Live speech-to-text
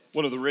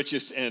One of the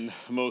richest and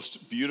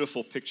most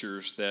beautiful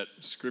pictures that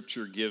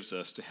Scripture gives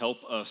us to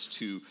help us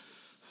to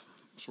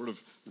sort of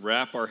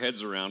wrap our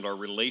heads around our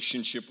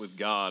relationship with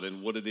God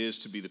and what it is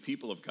to be the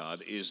people of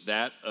God is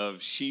that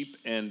of sheep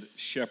and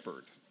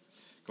shepherd.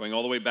 Going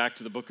all the way back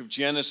to the book of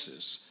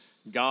Genesis,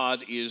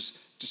 God is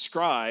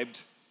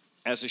described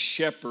as a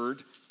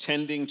shepherd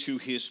tending to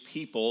his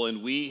people,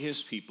 and we,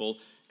 his people,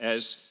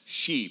 as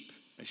sheep,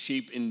 a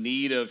sheep in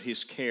need of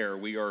his care.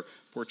 We are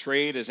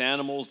portrayed as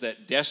animals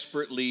that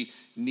desperately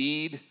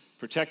need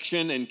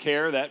protection and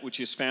care, that which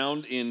is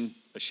found in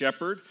a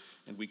shepherd,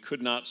 and we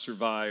could not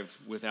survive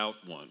without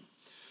one.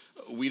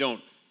 We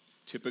don't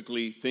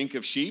typically think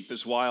of sheep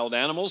as wild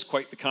animals.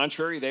 Quite the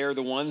contrary, they are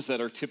the ones that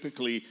are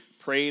typically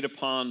preyed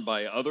upon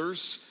by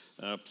others.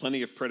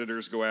 Plenty of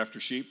predators go after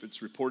sheep.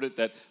 It's reported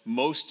that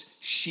most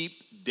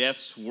sheep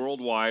deaths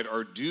worldwide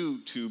are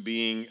due to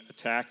being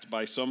attacked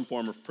by some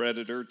form of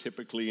predator,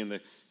 typically in the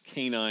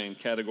canine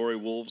category.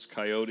 Wolves,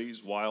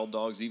 coyotes, wild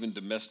dogs, even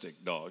domestic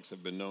dogs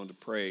have been known to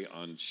prey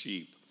on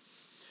sheep.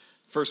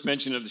 First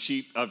mention of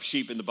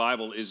sheep in the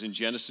Bible is in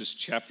Genesis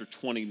chapter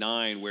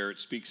 29, where it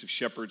speaks of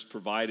shepherds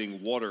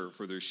providing water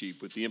for their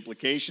sheep, with the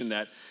implication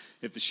that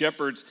if the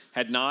shepherds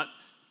had not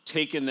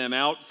taken them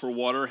out for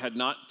water, had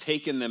not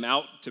taken them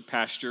out to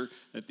pasture,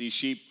 that these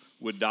sheep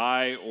would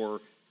die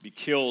or be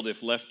killed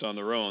if left on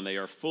their own. They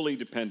are fully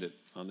dependent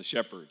on the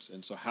shepherds.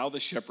 And so how the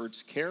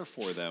shepherds care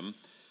for them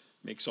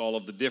makes all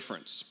of the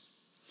difference.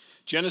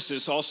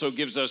 Genesis also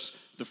gives us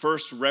the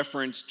first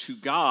reference to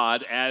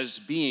God as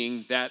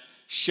being that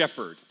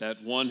shepherd,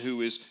 that one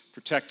who is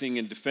protecting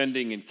and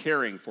defending and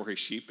caring for his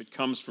sheep. It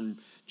comes from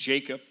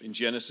Jacob in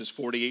Genesis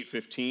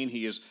 48:15.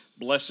 He is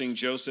blessing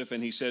Joseph,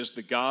 and he says,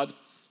 "The God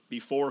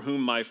before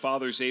whom my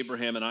fathers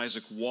Abraham and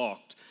Isaac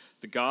walked,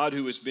 the God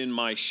who has been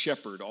my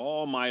shepherd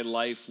all my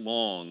life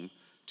long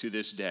to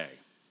this day."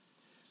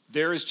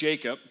 There is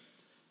Jacob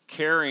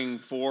caring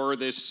for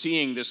this,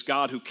 seeing this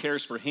God who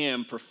cares for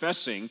him,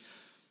 professing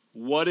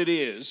what it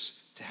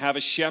is to have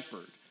a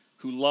shepherd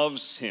who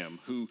loves him,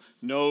 who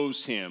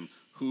knows him,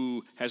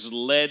 who has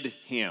led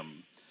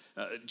him.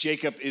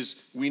 Jacob is,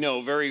 we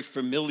know, very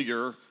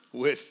familiar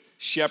with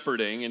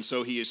shepherding, and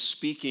so he is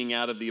speaking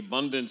out of the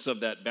abundance of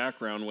that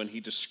background when he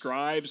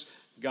describes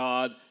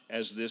God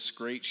as this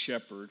great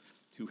shepherd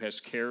who has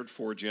cared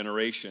for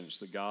generations,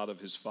 the God of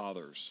his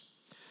fathers.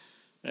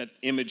 That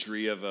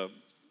imagery of a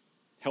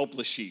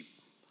helpless sheep,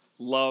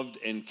 loved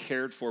and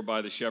cared for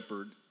by the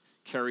shepherd,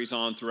 carries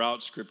on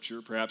throughout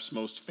Scripture, perhaps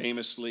most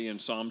famously in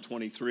Psalm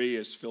 23,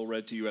 as Phil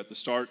read to you at the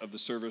start of the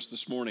service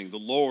this morning. The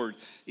Lord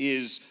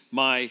is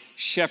my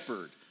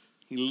shepherd.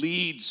 He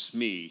leads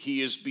me.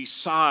 He is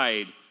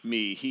beside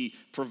me. He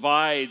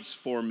provides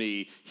for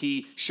me.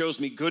 He shows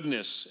me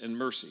goodness and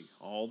mercy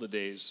all the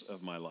days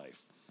of my life.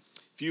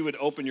 If you would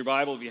open your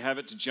Bible, if you have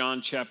it, to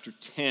John chapter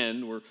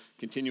 10. We're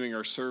continuing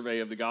our survey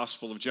of the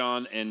Gospel of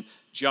John. And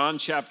John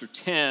chapter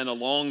 10,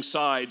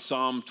 alongside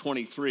Psalm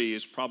 23,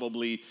 is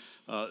probably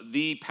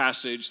the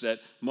passage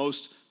that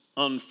most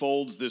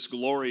unfolds this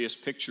glorious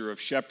picture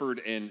of shepherd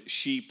and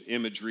sheep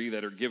imagery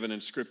that are given in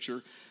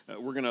Scripture.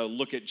 We're going to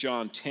look at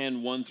John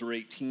 10, 1 through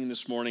 18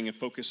 this morning and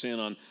focus in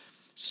on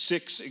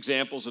 6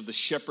 examples of the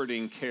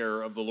shepherding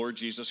care of the Lord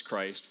Jesus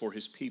Christ for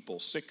his people.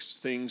 6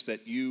 things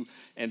that you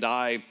and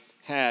I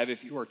have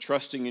if you are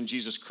trusting in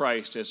Jesus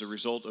Christ as a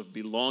result of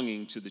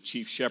belonging to the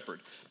chief shepherd.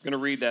 I'm going to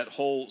read that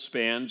whole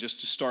span just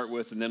to start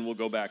with, and then we'll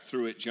go back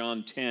through it.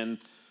 John 10,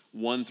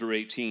 1 through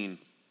 18.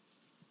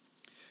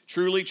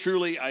 Truly,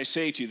 truly, I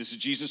say to you, this is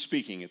Jesus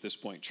speaking at this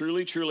point.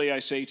 Truly, truly, I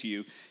say to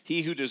you,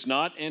 he who does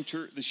not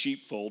enter the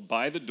sheepfold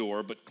by the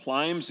door, but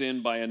climbs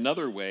in by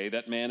another way,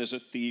 that man is a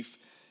thief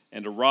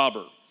and a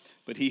robber.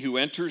 But he who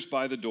enters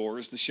by the door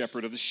is the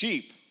shepherd of the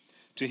sheep.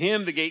 To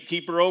him the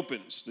gatekeeper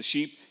opens. The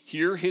sheep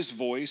hear his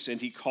voice, and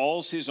he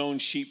calls his own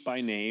sheep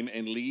by name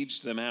and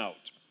leads them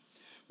out.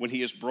 When he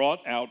has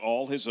brought out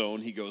all his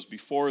own, he goes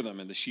before them,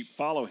 and the sheep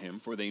follow him,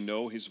 for they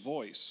know his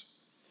voice.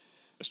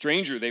 A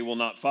stranger they will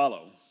not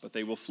follow, but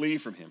they will flee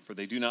from him, for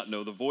they do not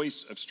know the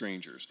voice of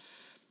strangers.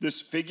 This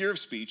figure of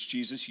speech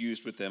Jesus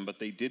used with them, but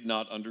they did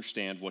not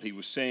understand what he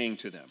was saying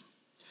to them.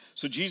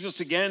 So Jesus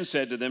again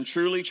said to them,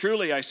 Truly,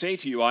 truly, I say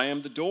to you, I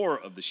am the door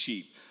of the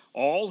sheep.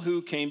 All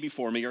who came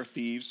before me are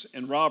thieves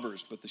and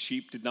robbers, but the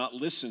sheep did not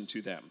listen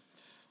to them.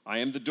 I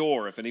am the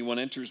door. If anyone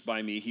enters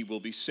by me, he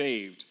will be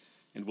saved,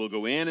 and will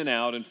go in and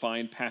out and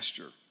find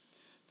pasture.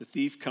 The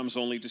thief comes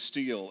only to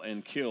steal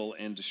and kill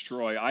and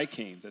destroy. I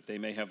came that they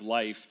may have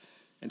life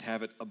and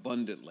have it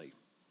abundantly.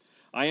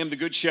 I am the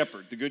good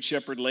shepherd. The good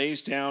shepherd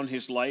lays down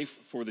his life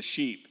for the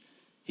sheep.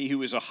 He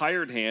who is a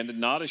hired hand and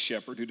not a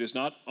shepherd, who does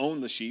not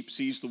own the sheep,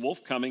 sees the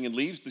wolf coming and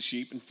leaves the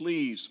sheep and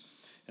flees.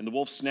 And the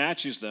wolf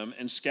snatches them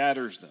and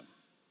scatters them.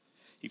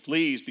 He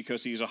flees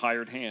because he is a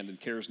hired hand and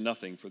cares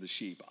nothing for the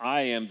sheep.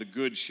 I am the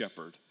good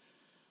shepherd.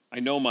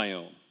 I know my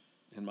own,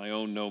 and my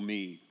own know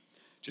me.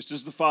 Just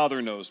as the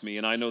Father knows me,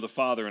 and I know the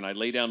Father, and I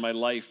lay down my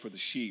life for the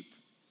sheep.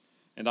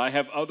 And I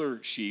have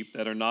other sheep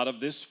that are not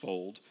of this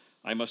fold.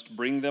 I must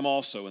bring them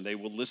also, and they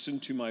will listen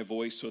to my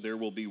voice, so there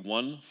will be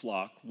one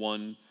flock,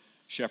 one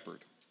shepherd.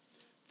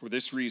 For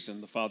this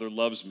reason, the Father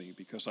loves me,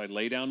 because I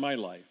lay down my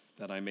life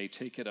that I may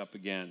take it up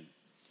again.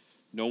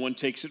 No one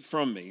takes it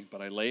from me,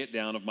 but I lay it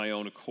down of my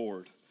own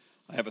accord.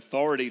 I have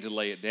authority to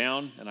lay it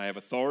down, and I have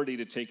authority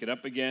to take it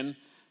up again.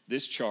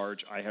 This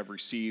charge I have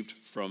received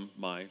from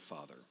my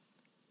Father.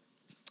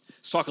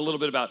 Let's talk a little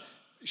bit about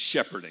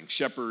shepherding,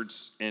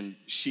 shepherds and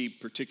sheep,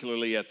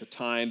 particularly at the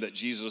time that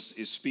Jesus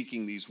is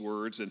speaking these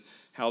words, and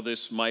how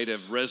this might have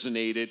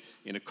resonated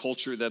in a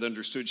culture that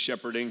understood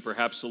shepherding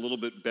perhaps a little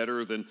bit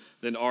better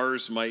than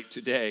ours might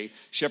today.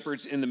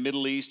 Shepherds in the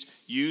Middle East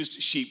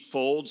used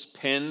sheepfolds,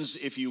 pens,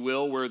 if you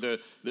will, where the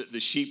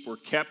sheep were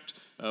kept,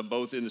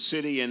 both in the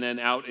city and then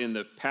out in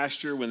the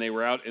pasture when they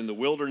were out in the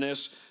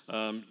wilderness.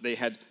 They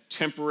had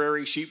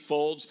temporary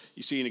sheepfolds.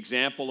 You see an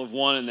example of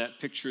one in that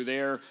picture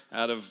there,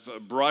 out of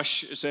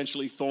brush,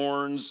 essentially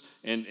thorns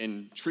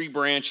and tree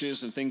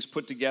branches and things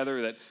put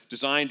together, that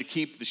designed to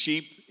keep the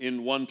sheep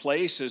in one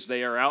place as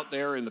they are out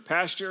there in the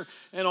pasture,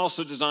 and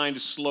also designed to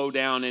slow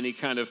down any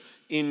kind of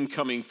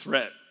incoming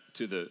threat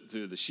to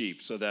the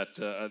sheep, so that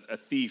a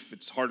thief,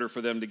 it's harder for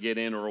them to get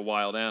in, or a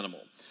wild animal.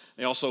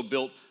 They also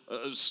built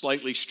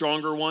slightly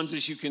stronger ones,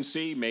 as you can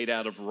see, made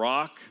out of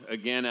rock.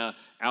 Again,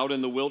 out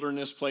in the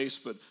wilderness place,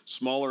 but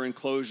smaller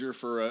enclosure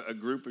for a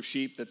group of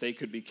sheep that they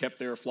could be kept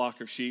there, a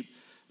flock of sheep,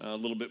 a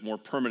little bit more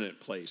permanent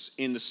place.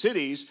 In the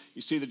cities,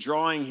 you see the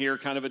drawing here,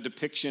 kind of a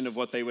depiction of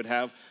what they would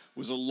have,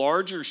 was a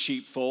larger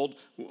sheepfold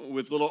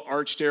with little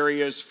arched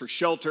areas for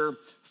shelter,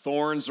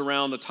 thorns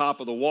around the top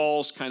of the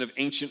walls, kind of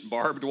ancient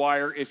barbed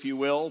wire, if you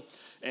will,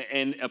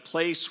 and a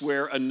place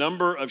where a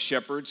number of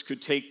shepherds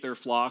could take their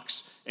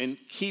flocks and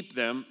keep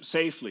them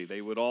safely.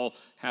 They would all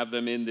have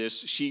them in this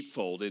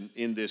sheepfold,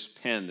 in this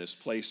pen, this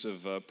place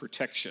of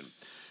protection.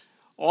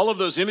 All of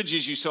those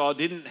images you saw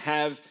didn't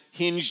have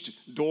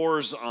hinged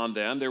doors on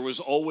them. There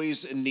was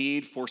always a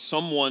need for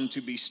someone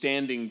to be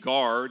standing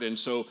guard, and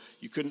so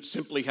you couldn't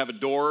simply have a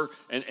door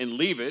and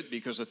leave it,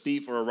 because a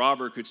thief or a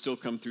robber could still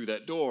come through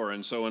that door.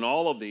 And so in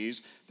all of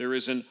these, there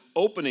is an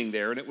opening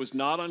there, and it was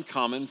not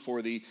uncommon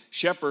for the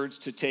shepherds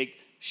to take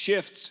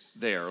shifts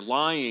there,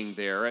 lying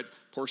there at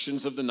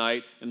portions of the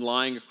night and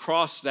lying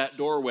across that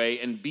doorway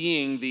and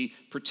being the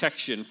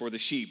protection for the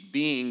sheep,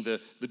 being the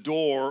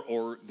door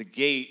or the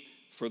gate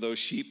for those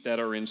sheep that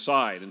are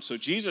inside. And so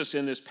Jesus,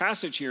 in this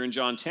passage here in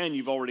John 10,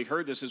 you've already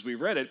heard this as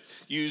we've read it,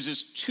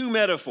 uses two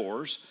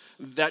metaphors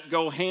that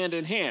go hand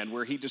in hand,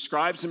 where he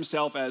describes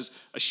himself as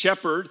a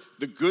shepherd,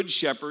 the good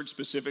shepherd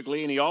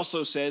specifically, and he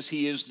also says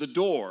he is the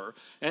door.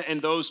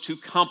 And those two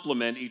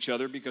complement each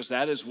other, because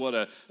that is what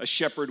a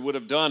shepherd would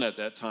have done at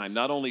that time.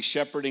 Not only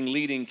shepherding,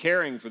 leading,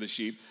 caring for the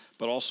sheep,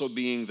 but also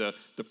being the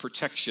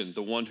protection,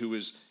 the one who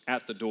is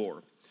at the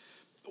door.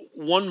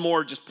 One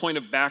more just point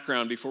of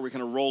background before we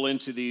kind of roll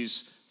into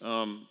these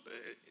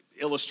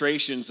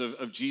illustrations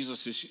of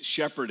Jesus'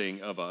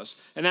 shepherding of us,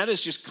 and that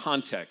is just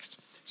context.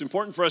 It's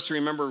important for us to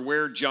remember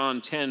where John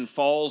 10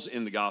 falls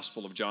in the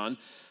Gospel of John.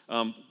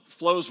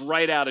 Flows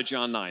right out of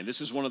John 9.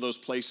 This is one of those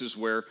places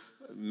where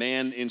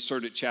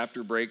man-inserted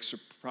chapter breaks are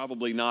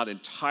probably not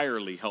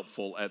entirely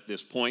helpful at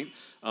this point,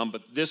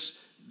 but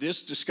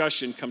this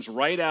discussion comes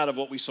right out of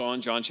what we saw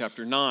in John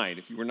chapter 9.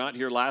 If you were not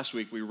here last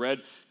week, we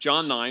read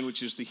John 9,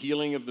 which is the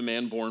healing of the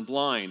man born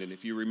blind. And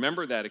if you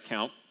remember that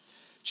account,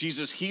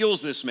 Jesus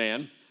heals this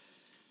man.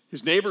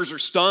 His neighbors are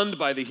stunned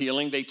by the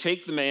healing. They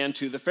take the man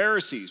to the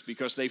Pharisees,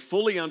 because they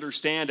fully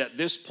understand at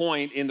this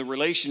point in the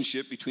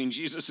relationship between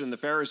Jesus and the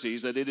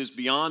Pharisees that it is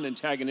beyond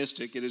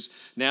antagonistic. It is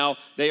now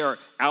they are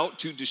out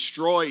to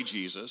destroy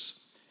Jesus.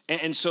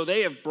 And so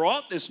they have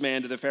brought this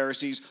man to the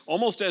Pharisees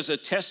almost as a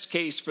test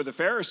case for the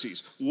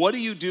Pharisees. What do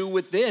you do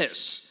with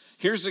this?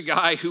 Here's a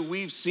guy who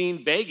we've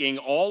seen begging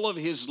all of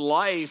his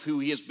life, who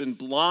he has been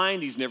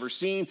blind, he's never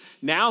seen.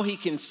 Now he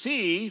can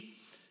see,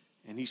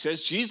 and he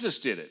says Jesus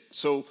did it.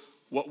 So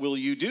what will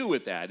you do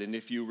with that? And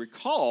if you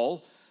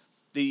recall,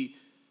 the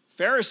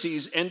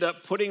Pharisees end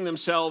up putting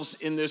themselves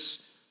in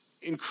this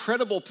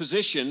incredible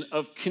position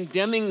of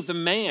condemning the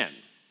man,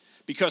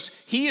 because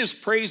he is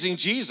praising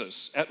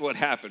Jesus at what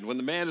happened. When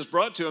the man is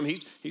brought to him,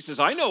 he says,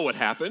 I know what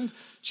happened.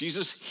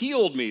 Jesus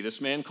healed me, this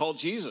man called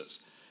Jesus.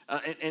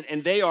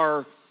 And they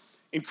are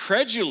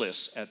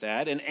incredulous at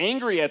that and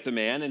angry at the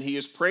man, and he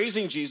is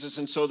praising Jesus.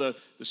 And so the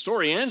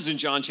story ends in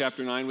John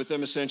chapter 9 with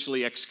them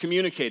essentially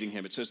excommunicating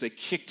him. It says they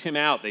kicked him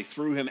out. They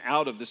threw him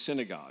out of the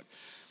synagogue.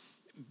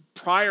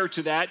 Prior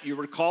to that, you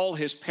recall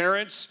his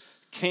parents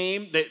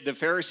came. The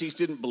Pharisees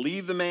didn't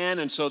believe the man,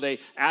 and so they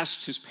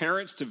asked his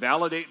parents to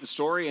validate the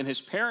story, and his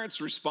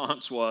parents'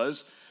 response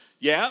was,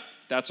 yeah,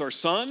 that's our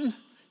son.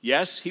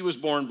 Yes, he was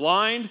born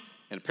blind,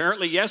 and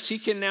apparently, yes, he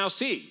can now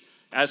see.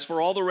 As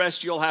for all the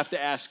rest, you'll have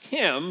to ask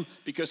him,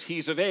 because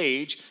he's of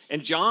age.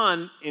 And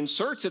John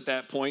inserts at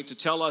that point to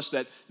tell us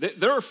that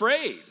they're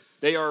afraid.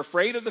 They are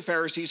afraid of the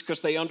Pharisees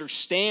because they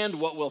understand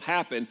what will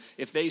happen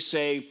if they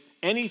say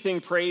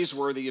anything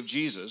praiseworthy of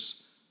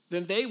Jesus,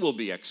 then they will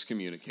be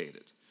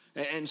excommunicated.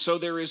 And so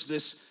there is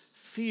this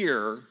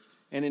fear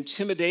and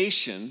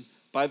intimidation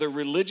by the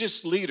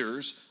religious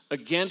leaders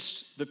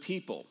against the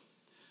people.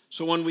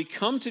 So when we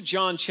come to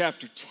John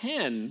chapter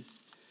 10,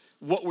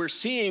 what we're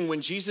seeing when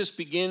Jesus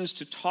begins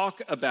to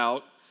talk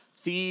about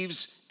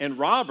thieves and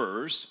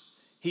robbers,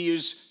 he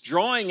is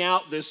drawing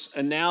out this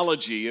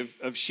analogy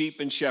of sheep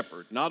and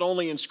shepherd. Not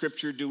only in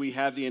Scripture do we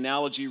have the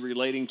analogy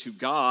relating to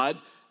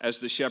God as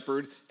the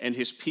shepherd and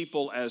his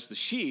people as the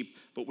sheep,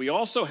 but we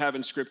also have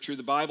in Scripture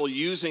the Bible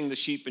using the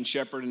sheep and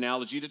shepherd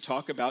analogy to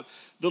talk about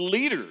the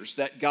leaders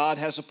that God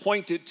has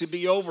appointed to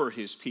be over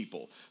his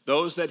people,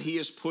 those that he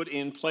has put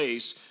in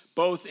place,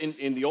 both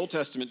in the Old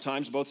Testament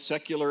times, both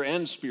secular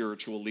and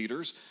spiritual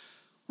leaders,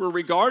 were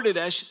regarded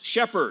as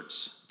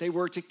shepherds. They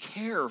were to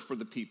care for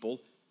the people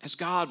as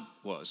God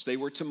was. They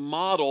were to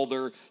model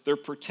their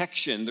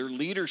protection, their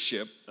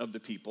leadership of the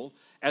people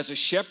as a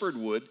shepherd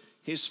would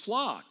his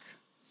flock.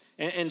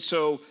 And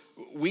so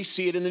we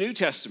see it in the New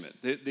Testament.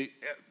 The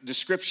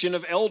description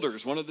of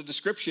elders, one of the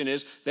description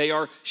is they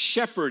are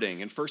shepherding.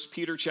 In 1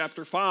 Peter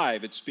chapter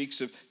 5, it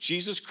speaks of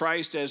Jesus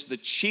Christ as the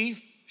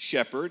chief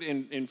shepherd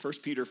in 1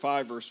 Peter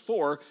 5, verse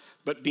 4,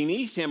 but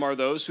beneath him are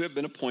those who have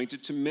been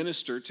appointed to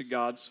minister to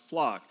God's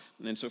flock.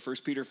 And then so 1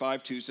 Peter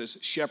 5, 2 says,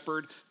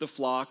 shepherd the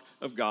flock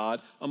of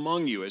God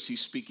among you, as he's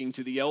speaking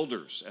to the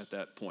elders at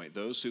that point,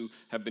 those who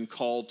have been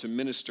called to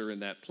minister in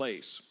that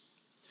place.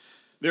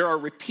 There are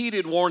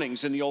repeated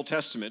warnings in the Old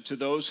Testament to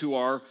those who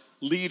are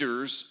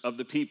leaders of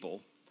the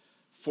people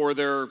for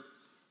their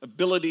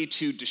ability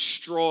to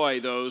destroy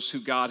those who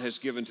God has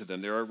given to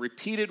them. There are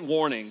repeated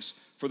warnings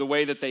for the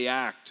way that they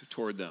act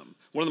toward them.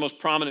 One of the most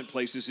prominent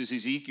places is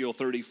Ezekiel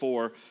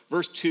 34,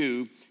 verse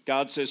 2.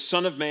 God says,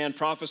 Son of man,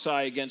 prophesy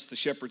against the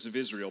shepherds of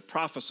Israel.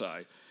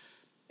 Prophesy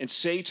and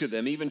say to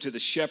them, even to the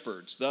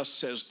shepherds, thus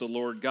says the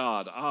Lord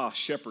God,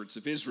 shepherds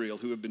of Israel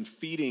who have been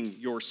feeding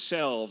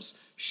yourselves,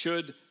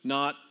 should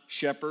not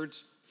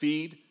shepherds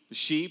feed the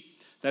sheep?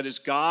 That is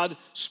God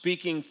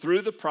speaking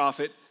through the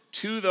prophet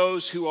to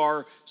those who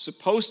are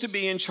supposed to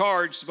be in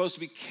charge, supposed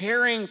to be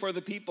caring for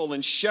the people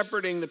and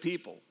shepherding the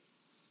people.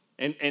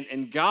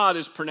 And God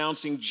is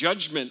pronouncing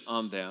judgment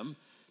on them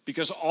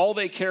because all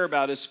they care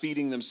about is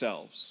feeding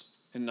themselves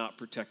and not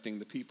protecting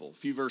the people. A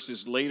few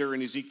verses later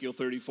in Ezekiel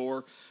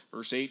 34,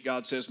 verse 8,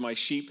 God says, my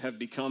sheep have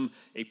become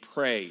a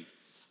prey.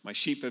 My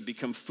sheep have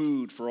become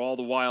food for all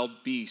the wild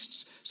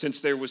beasts, since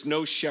there was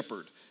no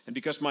shepherd. And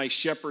because my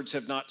shepherds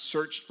have not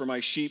searched for my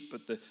sheep,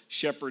 but the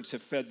shepherds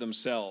have fed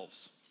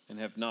themselves and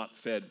have not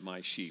fed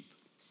my sheep.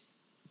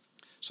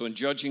 So in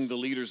judging the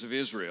leaders of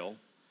Israel,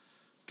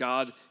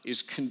 God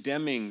is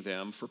condemning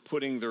them for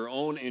putting their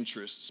own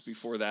interests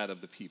before that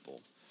of the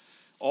people.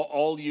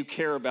 All you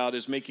care about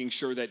is making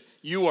sure that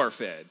you are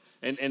fed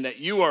and that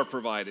you are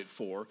provided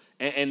for.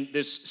 And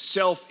this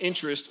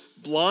self-interest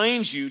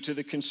blinds you to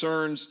the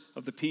concerns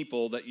of the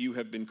people that you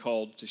have been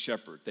called to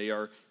shepherd. They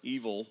are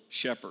evil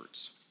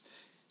shepherds.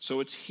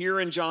 So it's here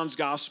in John's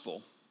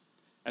gospel,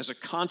 as a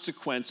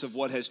consequence of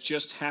what has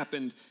just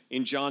happened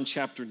in John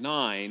chapter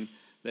 9,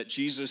 that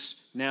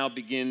Jesus now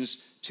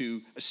begins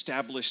to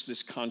establish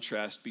this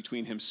contrast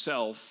between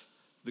himself,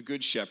 the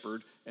good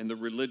shepherd, and the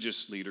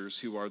religious leaders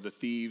who are the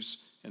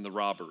thieves and the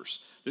robbers.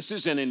 This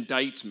is an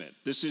indictment.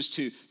 This is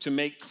to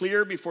make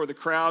clear before the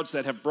crowds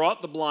that have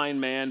brought the blind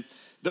man.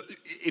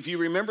 If you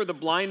remember, the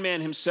blind man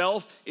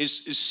himself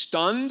is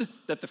stunned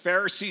that the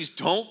Pharisees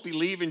don't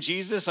believe in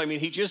Jesus. I mean,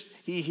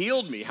 he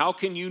healed me. How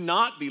can you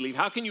not believe?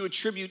 How can you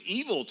attribute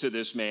evil to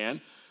this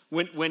man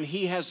when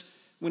he has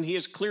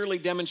clearly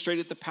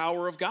demonstrated the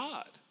power of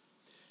God?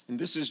 And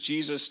this is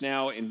Jesus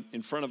now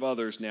in front of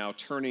others now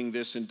turning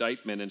this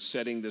indictment and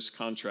setting this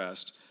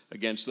contrast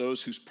against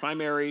those whose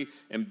primary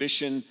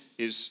ambition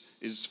is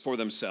for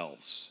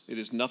themselves. It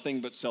is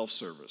nothing but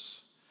self-service.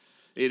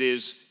 It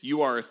is,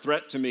 you are a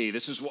threat to me.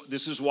 This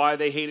is why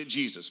they hated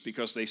Jesus,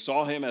 because they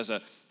saw him as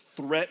a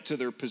threat to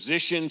their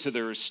position, to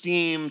their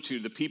esteem, to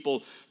the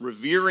people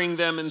revering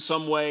them in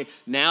some way.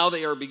 Now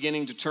they are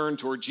beginning to turn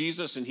toward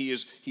Jesus, and he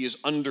is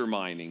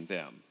undermining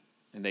them.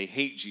 And they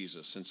hate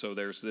Jesus. And so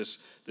there's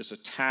this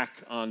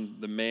attack on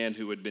the man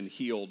who had been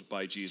healed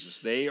by Jesus.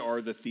 They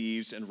are the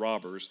thieves and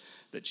robbers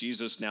that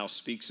Jesus now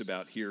speaks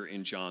about here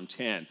in John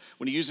 10.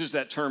 When he uses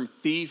that term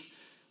thief,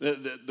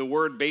 the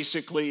word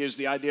basically is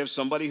the idea of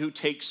somebody who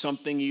takes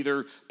something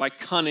either by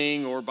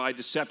cunning or by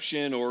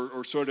deception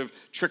or sort of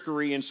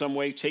trickery in some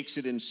way, takes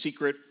it in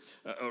secret.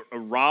 A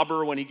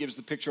robber, when he gives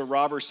the picture of a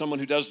robber, someone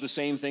who does the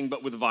same thing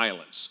but with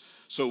violence.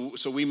 So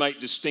we might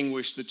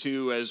distinguish the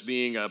two as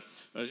being a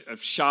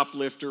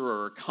shoplifter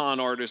or a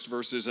con artist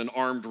versus an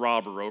armed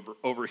robber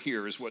over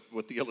here is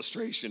what the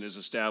illustration is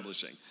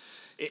establishing.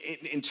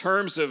 In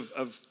terms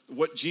of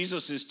what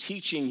Jesus is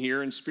teaching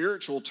here in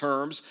spiritual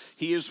terms,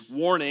 he is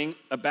warning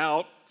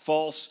about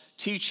false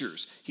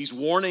teachers. He's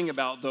warning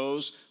about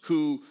those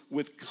who,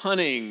 with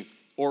cunning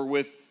or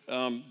with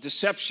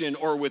deception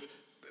or with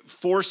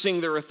forcing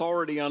their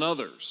authority on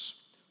others,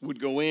 would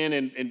go in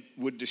and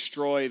would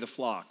destroy the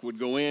flock, would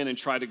go in and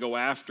try to go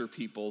after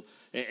people,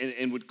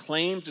 and would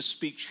claim to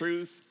speak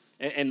truth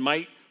and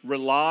might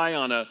rely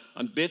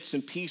on bits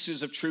and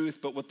pieces of truth,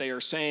 but what they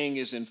are saying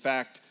is in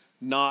fact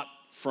not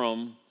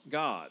from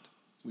God.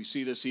 We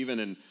see this even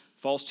in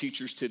false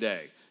teachers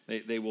today.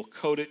 They will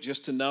quote it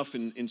just enough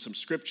in some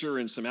scripture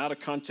and some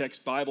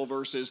out-of-context Bible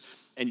verses,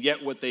 and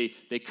yet what they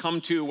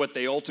come to, what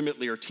they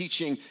ultimately are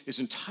teaching, is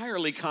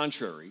entirely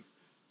contrary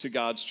to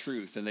God's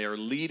truth, and they are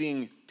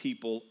leading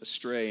people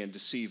astray and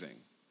deceiving.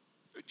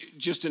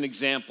 Just an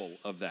example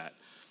of that.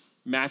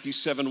 Matthew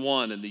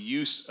 7:1 and the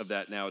use of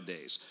that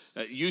nowadays.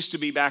 It used to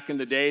be back in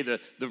the day, the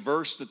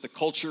verse that the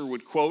culture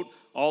would quote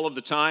all of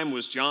the time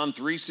was John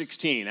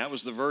 3:16. That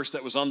was the verse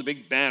that was on the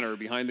big banner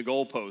behind the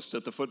goalpost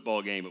at the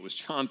football game. It was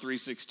John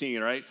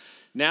 3:16, right?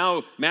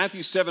 Now,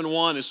 Matthew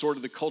 7:1 is sort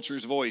of the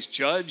culture's voice.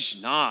 Judge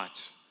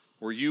not,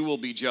 or you will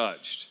be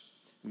judged.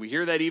 And we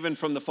hear that even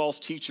from the false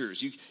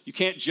teachers. You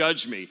can't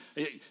judge me.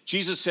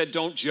 Jesus said,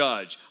 don't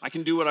judge. I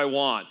can do what I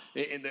want.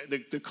 And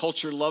the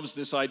culture loves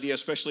this idea,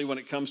 especially when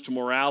it comes to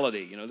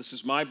morality. You know, this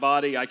is my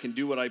body. I can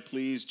do what I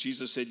please.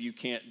 Jesus said, you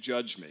can't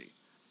judge me.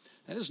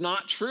 That is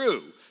not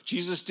true.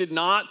 Jesus did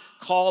not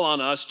call on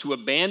us to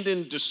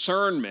abandon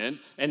discernment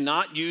and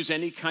not use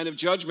any kind of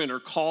judgment or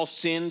call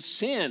sin,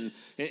 sin.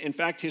 In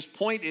fact, his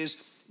point is,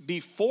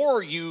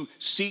 before you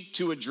seek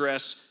to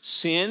address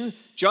sin,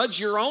 judge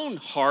your own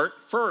heart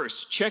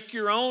first. Check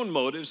your own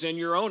motives and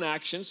your own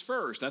actions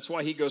first. That's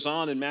why he goes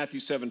on in Matthew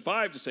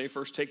 7:5 to say,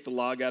 first take the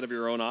log out of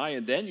your own eye,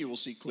 and then you will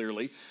see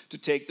clearly to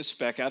take the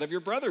speck out of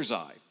your brother's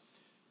eye.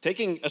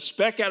 Taking a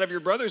speck out of your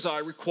brother's eye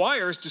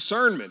requires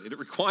discernment. It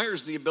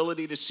requires the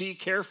ability to see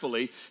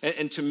carefully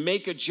and to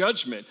make a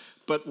judgment.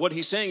 But what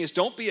he's saying is,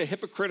 don't be a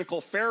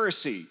hypocritical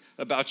Pharisee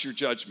about your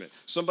judgment.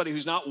 Somebody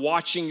who's not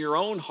watching your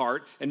own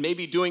heart and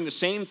maybe doing the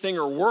same thing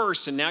or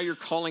worse, and now you're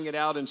calling it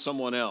out in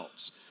someone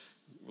else.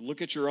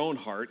 Look at your own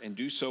heart and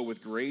do so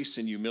with grace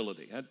and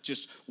humility. That's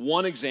just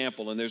one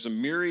example, and there's a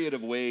myriad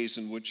of ways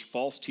in which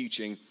false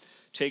teaching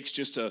takes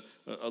just a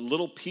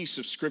little piece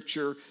of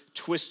scripture,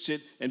 twists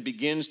it, and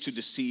begins to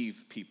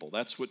deceive people.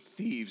 That's what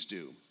thieves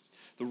do.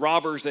 The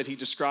robbers that he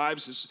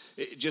describes is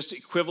just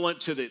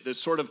equivalent to the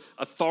sort of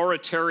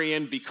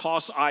authoritarian,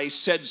 because I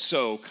said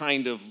so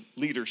kind of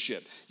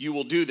leadership. You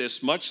will do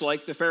this much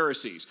like the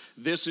Pharisees.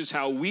 This is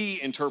how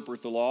we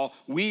interpret the law.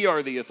 We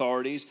are the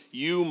authorities.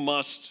 You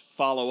must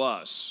follow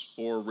us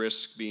or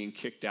risk being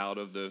kicked out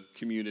of the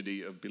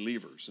community of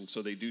believers. And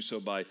so they do so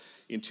by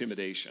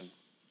intimidation.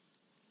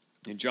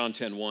 In John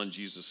 10:1,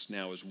 Jesus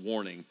now is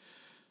warning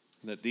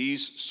that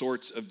these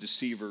sorts of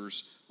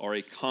deceivers are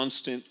a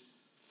constant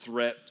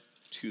threat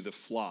to the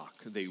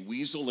flock. They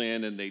weasel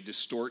in and they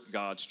distort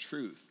God's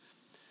truth.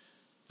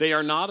 They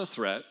are not a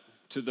threat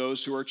to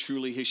those who are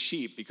truly his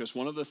sheep, because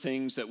one of the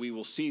things that we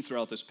will see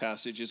throughout this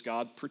passage is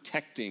God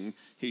protecting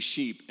his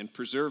sheep and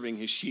preserving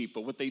his sheep.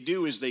 But what they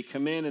do is they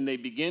come in and they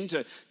begin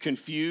to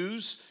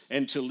confuse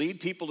and to lead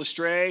people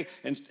astray.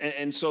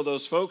 And so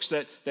those folks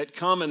that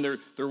come and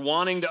they're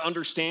wanting to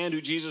understand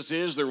who Jesus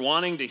is, they're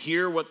wanting to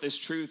hear what this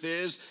truth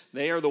is,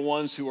 they are the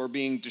ones who are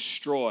being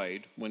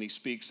destroyed when he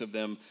speaks of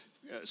them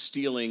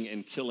stealing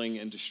and killing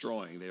and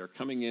destroying. They are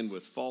coming in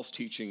with false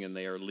teaching and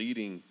they are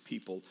leading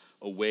people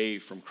away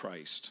from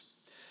Christ.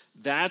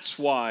 That's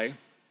why,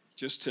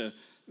 just to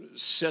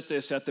set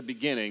this at the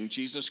beginning,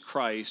 Jesus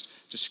Christ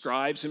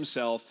describes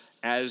himself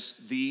as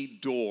the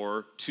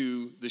door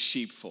to the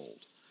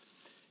sheepfold.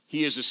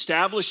 He is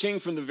establishing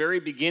from the very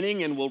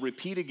beginning, and will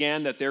repeat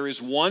again, that there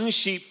is one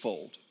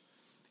sheepfold.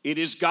 It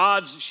is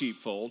God's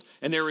sheepfold,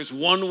 and there is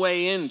one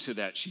way into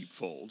that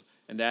sheepfold,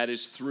 and that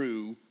is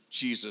through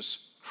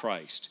Jesus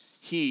Christ.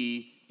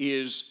 He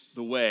is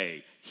the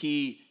way.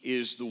 He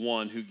is the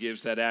one who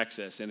gives that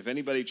access. And if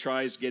anybody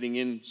tries getting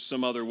in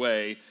some other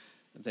way,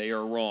 they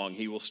are wrong.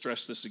 He will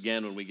stress this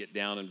again when we get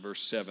down in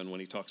verse 7, when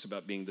he talks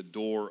about being the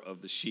door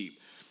of the sheep.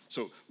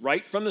 So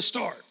right from the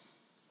start,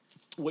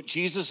 what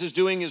Jesus is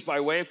doing is, by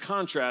way of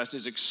contrast,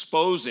 is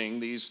exposing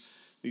these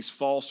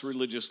false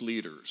religious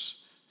leaders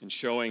and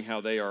showing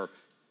how they are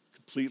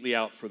completely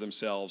out for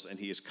themselves, and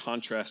he is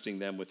contrasting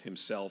them with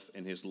himself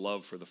and his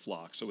love for the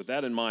flock. So with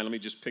that in mind, let me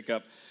just pick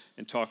up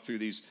and talk through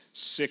these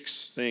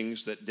 6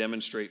 things that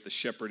demonstrate the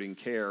shepherding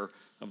care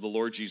of the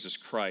Lord Jesus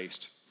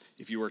Christ.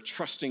 If you are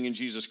trusting in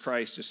Jesus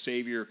Christ as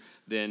Savior,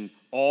 then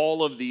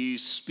all of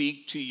these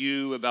speak to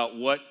you about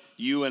what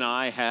you and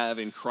I have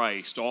in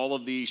Christ. All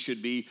of these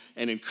should be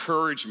an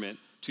encouragement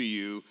to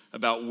you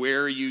about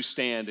where you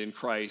stand in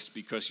Christ,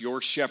 because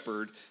your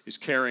shepherd is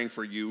caring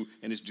for you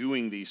and is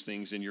doing these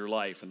things in your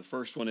life. And the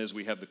first one is,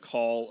 we have the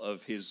call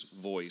of his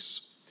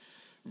voice.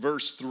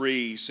 Verse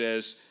 3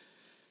 says,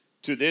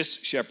 to this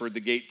shepherd the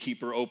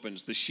gatekeeper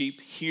opens. The sheep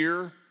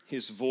hear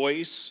his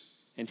voice,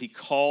 and he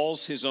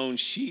calls his own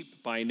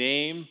sheep by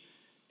name,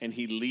 and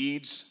he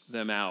leads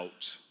them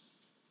out.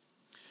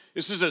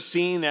 This is a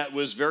scene that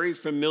was very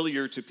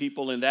familiar to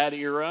people in that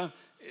era,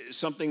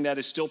 something that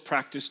is still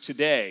practiced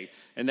today.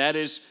 And that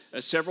is,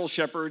 several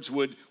shepherds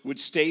would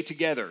stay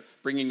together,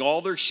 bringing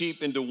all their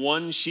sheep into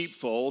one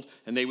sheepfold,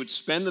 and they would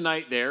spend the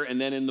night there. And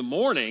then in the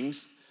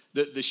mornings,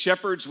 the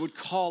shepherds would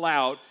call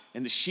out,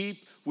 and the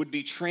sheep would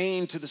be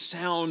trained to the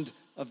sound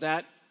of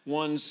that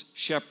one's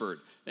shepherd.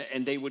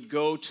 And they would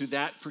go to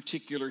that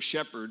particular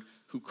shepherd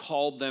who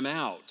called them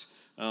out.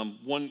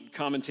 One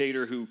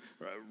commentator who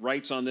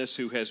writes on this,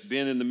 who has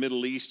been in the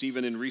Middle East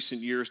even in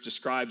recent years,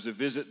 describes a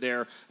visit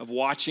there of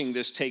watching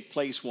this take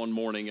place one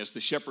morning as the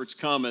shepherds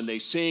come and they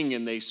sing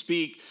and they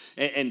speak,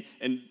 and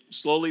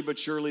slowly but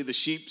surely the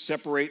sheep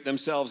separate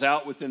themselves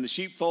out within the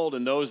sheepfold,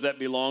 and those that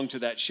belong to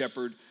that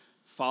shepherd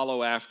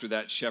follow after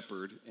that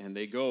shepherd, and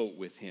they go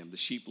with him. The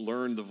sheep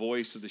learn the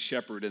voice of the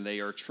shepherd, and they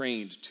are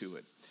trained to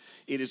it.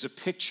 It is a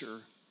picture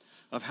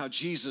of how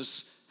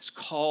Jesus has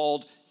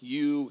called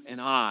you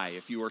and I.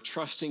 If you are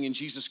trusting in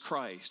Jesus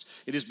Christ,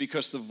 it is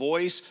because the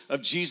voice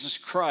of Jesus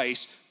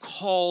Christ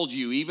called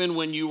you even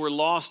when you were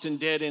lost and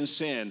dead in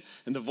sin.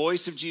 And the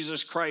voice of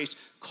Jesus Christ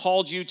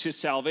called you to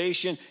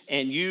salvation,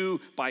 and you,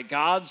 by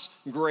God's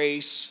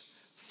grace,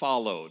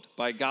 followed.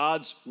 By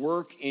God's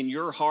work in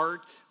your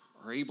heart,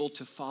 are able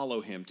to follow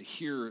him, to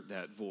hear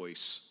that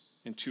voice,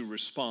 and to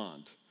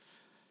respond.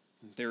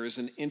 There is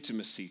an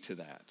intimacy to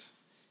that.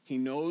 He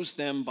knows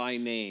them by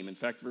name. In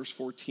fact, verse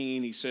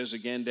 14, he says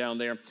again down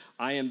there,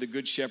 I am the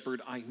good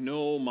shepherd. I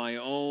know my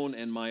own,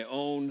 and my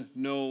own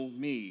know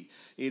me.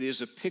 It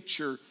is a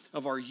picture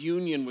of our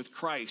union with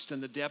Christ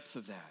and the depth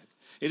of that.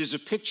 It is a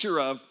picture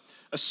of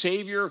a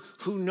Savior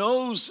who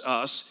knows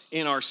us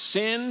in our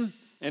sin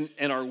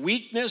and our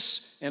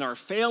weakness and our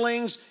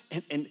failings,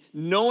 and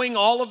knowing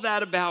all of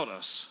that about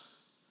us,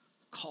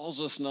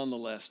 calls us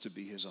nonetheless to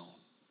be his own,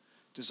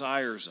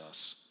 desires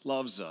us,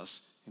 loves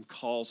us, and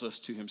calls us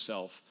to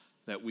himself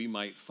that we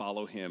might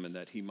follow him and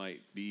that he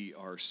might be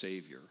our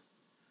Savior.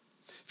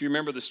 If you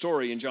remember the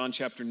story in John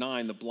chapter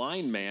 9, the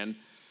blind man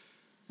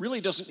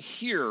really doesn't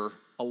hear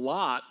a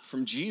lot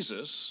from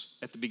Jesus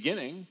at the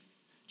beginning.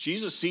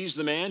 Jesus sees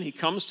the man, he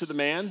comes to the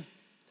man,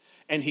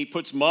 and he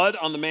puts mud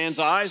on the man's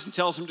eyes and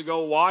tells him to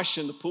go wash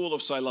in the pool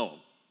of Siloam.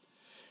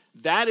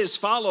 That is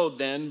followed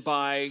then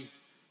by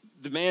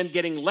the man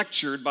getting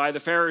lectured by the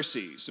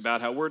Pharisees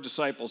about how we're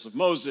disciples of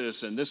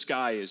Moses and this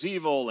guy is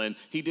evil and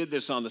he did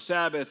this on the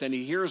Sabbath, and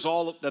he hears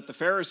all that the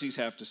Pharisees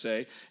have to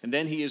say, and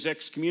then he is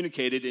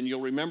excommunicated. And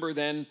you'll remember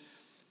then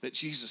that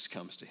Jesus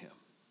comes to him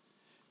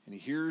and he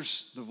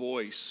hears the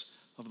voice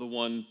of the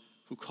one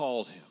who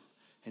called him,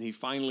 and he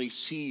finally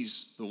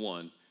sees the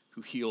one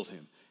who healed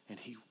him, and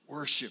he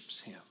worships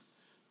him.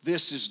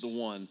 This is the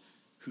one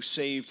who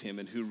saved him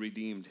and who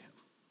redeemed him.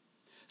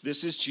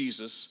 This is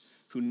Jesus,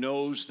 who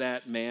knows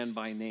that man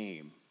by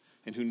name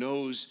and who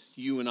knows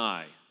you and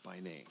I by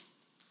name.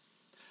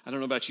 I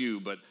don't know about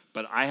you, but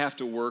I have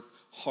to work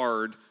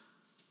hard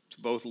to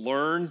both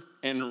learn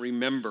and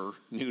remember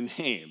new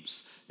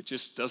names. It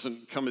just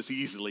doesn't come as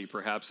easily,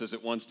 perhaps, as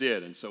it once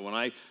did. And so when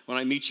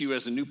I meet you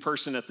as a new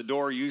person at the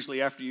door,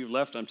 usually after you've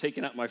left, I'm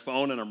taking out my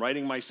phone and I'm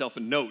writing myself a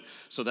note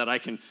so that I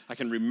can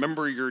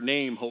remember your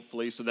name,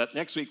 hopefully, so that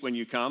next week when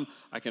you come,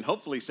 I can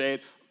hopefully say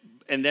it.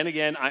 And then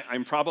again,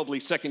 I'm probably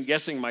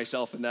second-guessing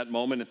myself in that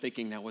moment and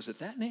thinking, now, was it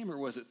that name or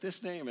was it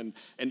this name?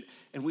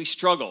 And we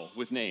struggle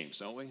with names,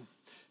 don't we?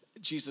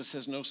 Jesus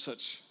has no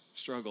such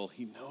struggle.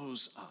 He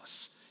knows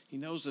us. He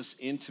knows us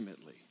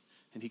intimately,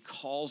 and he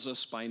calls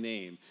us by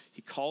name.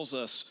 He calls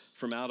us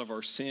from out of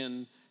our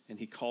sin, and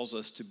he calls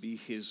us to be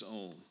his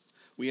own.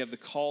 We have the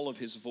call of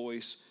his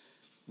voice,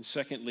 and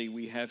secondly,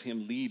 we have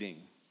him leading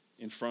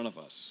in front of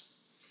us.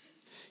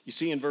 You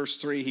see in verse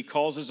 3, he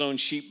calls his own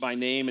sheep by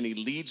name, and he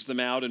leads them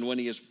out, and when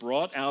he has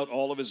brought out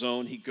all of his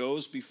own, he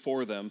goes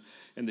before them,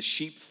 and the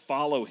sheep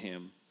follow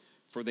him,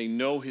 for they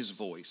know his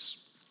voice.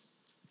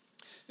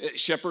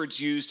 Shepherds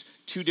used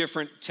two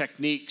different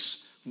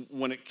techniques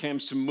when it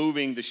comes to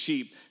moving the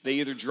sheep. They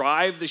either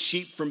drive the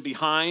sheep from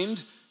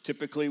behind.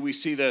 Typically, we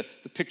see the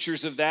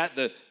pictures of that,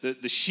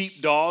 the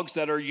sheep dogs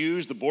that are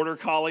used, the border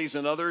collies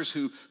and others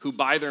who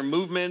by their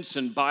movements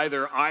and by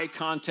their eye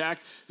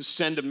contact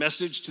send a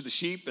message to the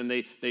sheep, and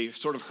they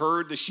sort of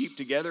herd the sheep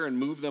together and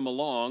move them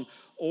along.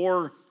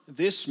 Or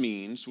this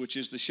means, which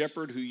is the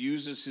shepherd who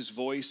uses his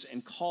voice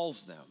and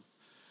calls them.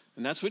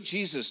 And that's what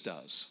Jesus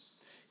does.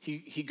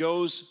 He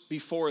goes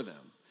before them.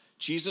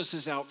 Jesus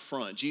is out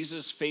front.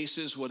 Jesus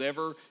faces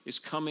whatever is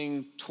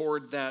coming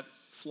toward that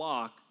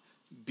flock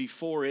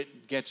before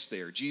it gets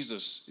there.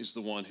 Jesus is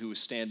the one who is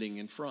standing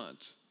in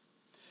front.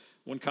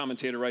 One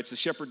commentator writes, the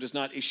shepherd does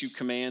not issue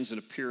commands in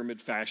a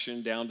pyramid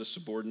fashion down to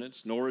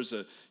subordinates, nor is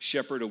a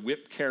shepherd a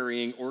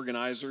whip-carrying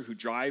organizer who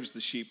drives the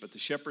sheep, but the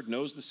shepherd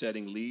knows the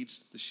setting,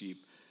 leads the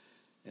sheep,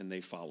 and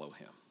they follow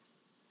him.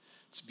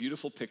 It's a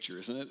beautiful picture,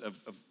 isn't it,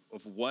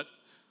 of what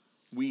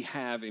we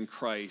have in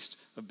Christ,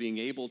 of being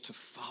able to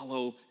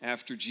follow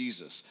after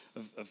Jesus,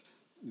 of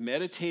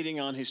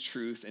meditating on his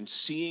truth and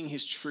seeing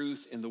his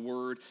truth in the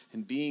Word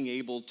and being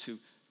able to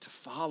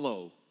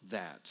follow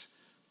that,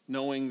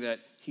 knowing that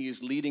he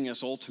is leading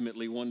us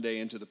ultimately one day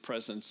into the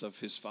presence of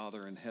his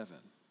Father in heaven.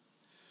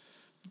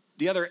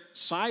 The other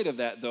side of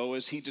that, though,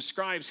 as he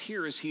describes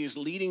here, is he is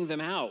leading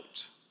them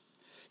out.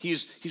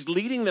 He's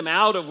leading them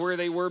out of where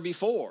they were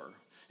before.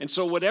 And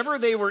so whatever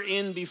they were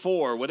in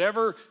before,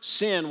 whatever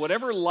sin,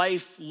 whatever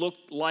life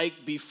looked like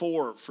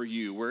before for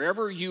you,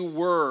 wherever you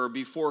were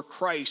before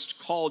Christ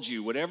called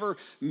you, whatever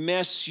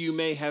mess you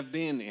may have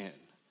been in,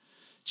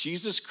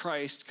 Jesus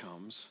Christ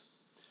comes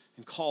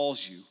and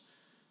calls you,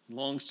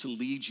 longs to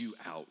lead you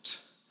out,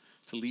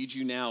 to lead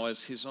you now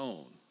as his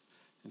own,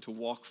 and to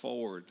walk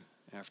forward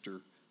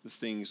after the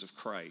things of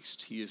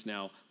Christ. He is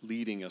now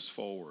leading us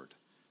forward.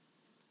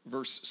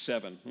 Verse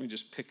 7, let me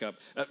just pick up.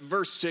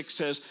 Verse 6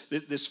 says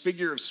that this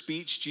figure of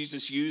speech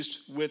Jesus used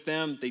with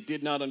them, they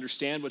did not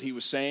understand what he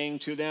was saying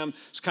to them.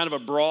 It's kind of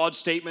a broad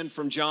statement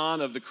from John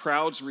of the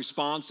crowd's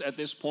response at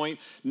this point.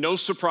 No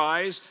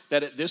surprise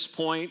that at this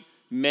point,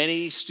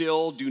 many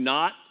still do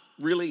not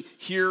really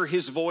hear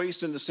his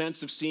voice in the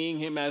sense of seeing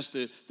him as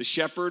the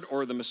shepherd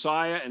or the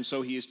Messiah. And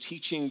so he is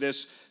teaching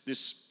this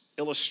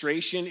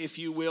illustration, if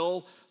you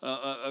will,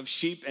 of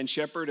sheep and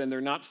shepherd, and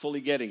they're not fully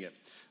getting it.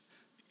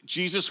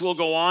 Jesus will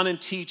go on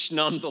and teach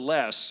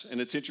nonetheless.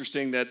 And it's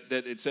interesting that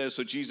it says,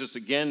 so Jesus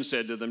again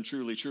said to them,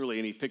 truly, truly,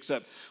 and he picks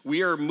up.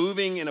 We are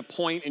moving in a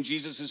point in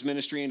Jesus'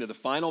 ministry into the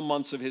final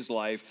months of his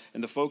life,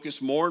 and the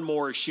focus more and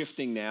more is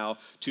shifting now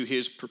to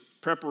his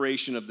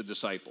preparation of the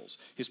disciples,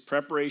 his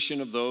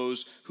preparation of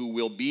those who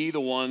will be the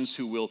ones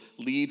who will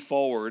lead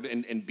forward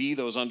and be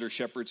those under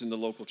shepherds in the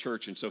local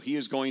church. And so he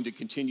is going to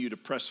continue to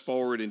press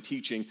forward in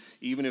teaching,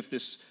 even if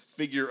this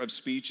figure of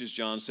speech, as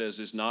John says,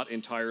 is not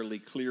entirely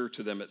clear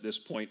to them at this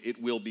point.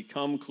 It will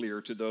become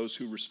clear to those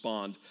who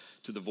respond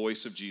to the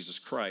voice of Jesus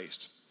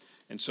Christ.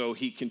 And so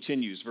he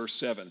continues, verse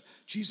 7.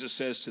 Jesus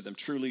says to them,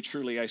 truly,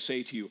 truly, I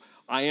say to you,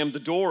 I am the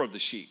door of the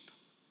sheep.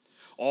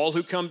 All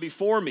who come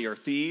before me are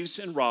thieves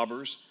and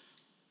robbers,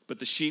 but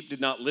the sheep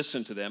did not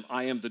listen to them.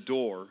 I am the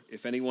door.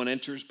 If anyone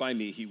enters by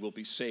me, he will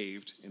be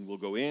saved and will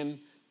go in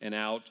and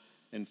out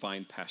and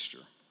find pasture.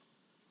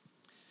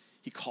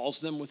 He calls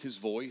them with his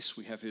voice.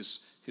 We have his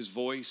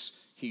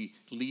voice. He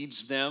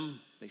leads them.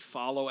 They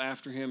follow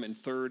after him. And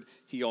third,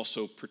 he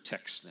also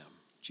protects them.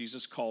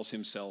 Jesus calls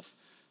himself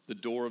the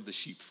door of the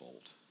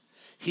sheepfold.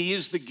 He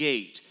is the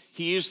gate.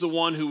 He is the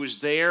one who is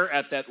there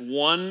at that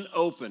one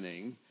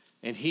opening,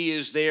 and he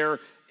is there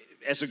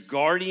as a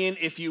guardian,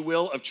 if you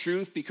will, of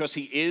truth, because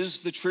he is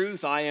the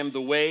truth. I am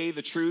the way,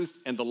 the truth,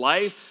 and the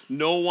life.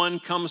 No one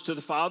comes to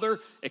the Father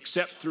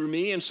except through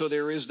me. And so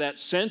there is that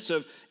sense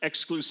of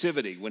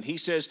exclusivity. When he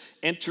says,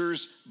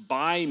 enters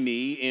by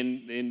me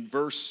in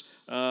verse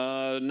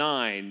 9,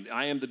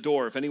 I am the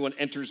door. If anyone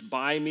enters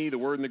by me, the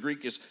word in the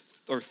Greek is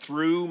or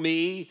through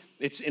me.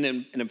 It's in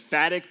an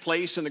emphatic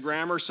place in the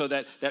grammar, so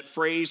that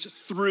phrase,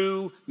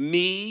 through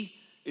me,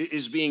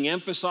 is being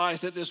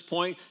emphasized at this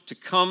point. To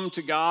come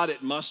to God,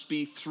 it must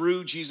be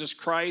through Jesus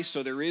Christ.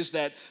 So there is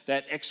that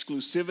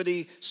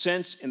exclusivity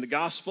sense in the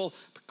gospel.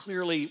 But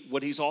clearly,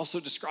 what he's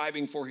also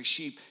describing for his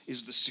sheep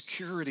is the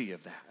security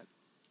of that.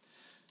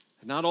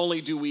 And not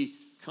only do we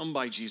come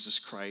by Jesus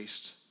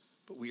Christ,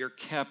 but we are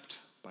kept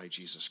by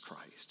Jesus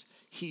Christ.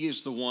 He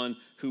is the one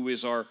who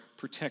is our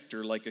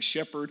protector. Like a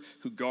shepherd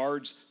who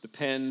guards the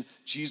pen,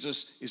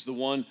 Jesus is the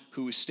one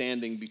who is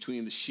standing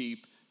between the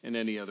sheep and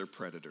any other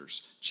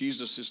predators.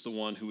 Jesus is the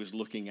one who is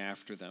looking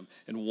after them.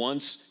 And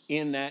once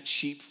in that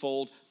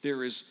sheepfold,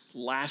 there is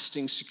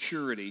lasting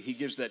security. He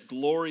gives that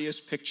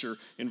glorious picture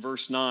in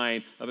verse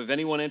 9 of if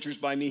anyone enters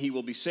by me, he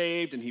will be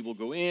saved, and he will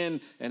go in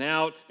and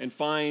out and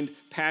find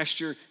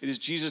pasture. It is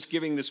Jesus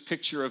giving this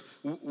picture of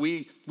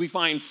we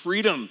find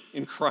freedom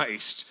in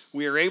Christ.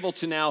 We are able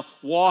to now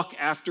walk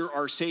after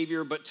our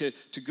Savior, but to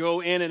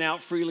go in and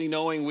out freely,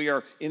 knowing we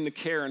are in the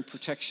care and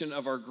protection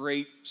of our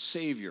great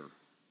Savior.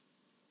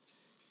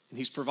 And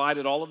he's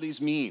provided all of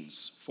these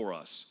means for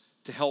us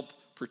to help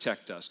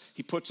protect us.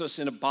 He puts us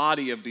in a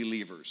body of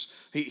believers.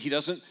 He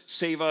doesn't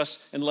save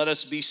us and let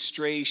us be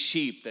stray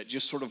sheep that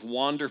just sort of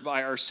wander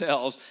by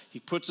ourselves. He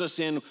puts us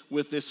in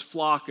with this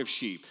flock of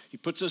sheep. He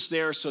puts us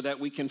there so that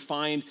we can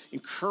find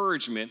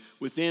encouragement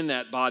within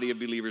that body of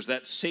believers,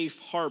 that safe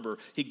harbor.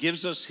 He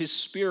gives us his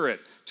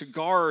Spirit to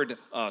guard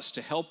us,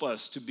 to help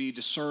us to be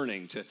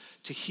discerning,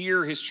 to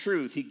hear his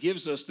truth. He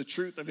gives us the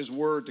truth of his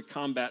word to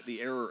combat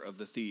the error of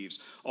the thieves.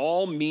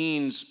 All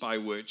means by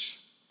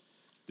which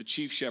the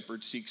chief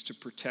shepherd seeks to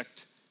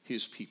protect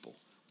his people,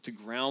 to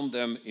ground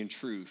them in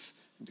truth,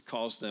 and to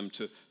cause them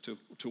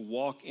to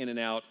walk in and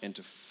out and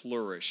to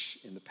flourish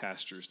in the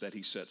pastures that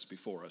he sets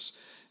before us.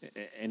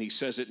 And he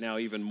says it now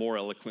even more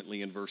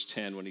eloquently in verse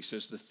 10 when he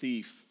says, the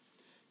thief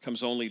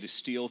comes only to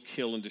steal,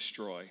 kill, and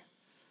destroy.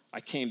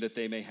 I came that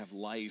they may have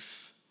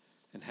life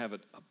and have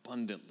it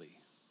abundantly.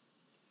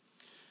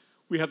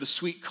 We have the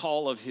sweet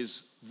call of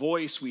his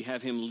voice. We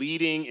have him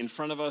leading in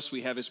front of us.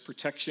 We have his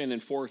protection.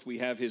 And fourth, we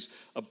have his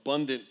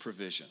abundant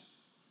provision.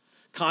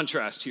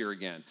 Contrast here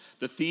again.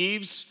 The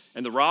thieves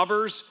and the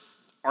robbers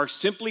are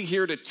simply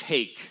here to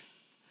take.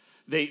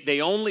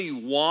 They only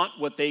want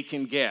what they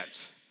can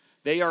get.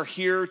 They are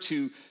here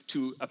to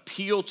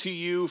appeal to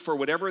you for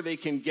whatever they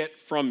can get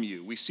from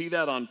you. We see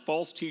that on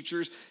false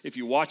teachers. If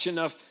you watch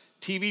enough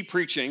TV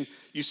preaching,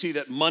 you see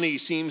that money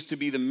seems to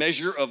be the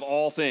measure of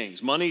all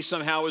things. Money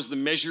somehow is the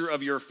measure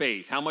of your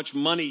faith. How much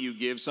money you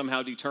give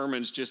somehow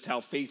determines just how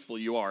faithful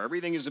you are.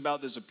 Everything is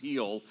about this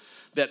appeal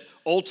that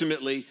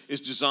ultimately is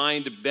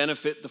designed to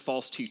benefit the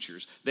false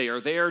teachers. They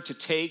are there to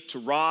take, to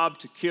rob,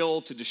 to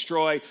kill, to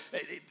destroy.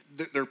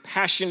 Their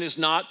passion is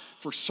not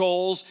for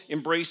souls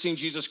embracing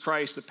Jesus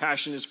Christ. The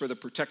passion is for the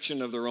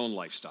protection of their own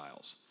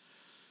lifestyles.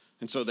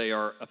 And so they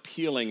are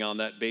appealing on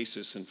that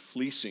basis and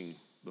fleecing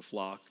the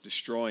flock,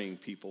 destroying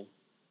people.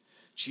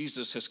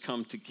 Jesus has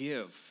come to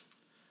give.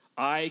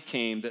 I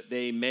came that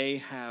they may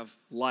have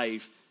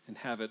life and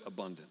have it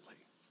abundantly.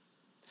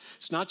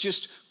 It's not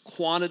just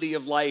quantity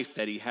of life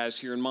that he has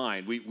here in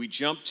mind. We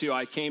jump to,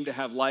 I came to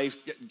have life,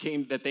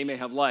 came that they may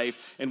have life,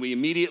 and we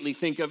immediately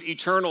think of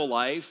eternal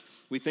life.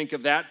 We think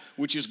of that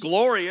which is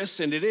glorious,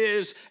 and it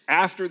is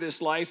after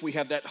this life. We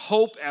have that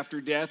hope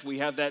after death. We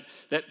have that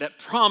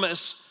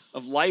promise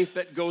of life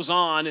that goes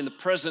on in the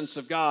presence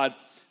of God.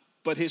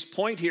 But his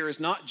point here is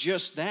not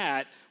just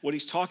that. What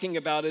he's talking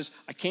about is,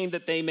 I came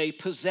that they may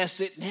possess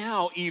it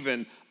now,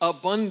 even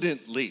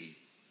abundantly,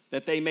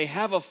 that they may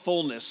have a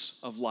fullness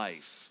of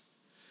life.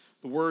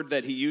 The word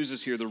that he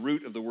uses here, the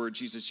root of the word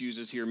Jesus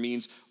uses here,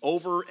 means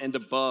over and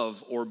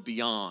above or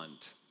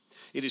beyond.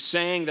 It is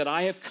saying that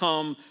I have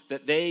come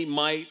that they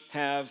might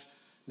have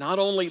not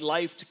only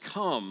life to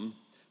come,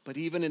 but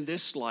even in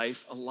this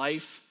life, a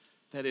life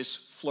that is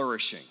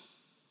flourishing.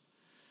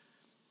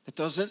 It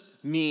doesn't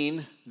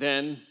mean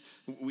then,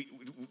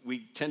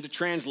 we tend to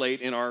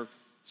translate in our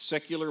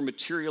secular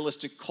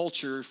materialistic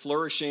culture,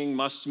 flourishing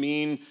must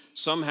mean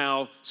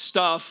somehow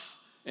stuff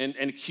and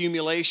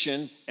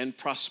accumulation and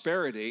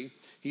prosperity.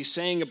 He's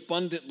saying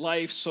abundant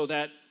life so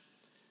that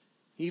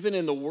even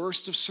in the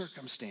worst of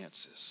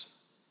circumstances,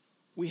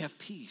 we have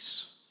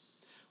peace.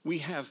 We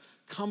have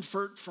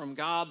comfort from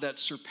God that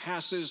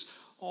surpasses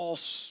all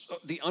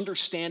the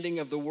understanding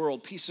of the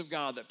world, peace of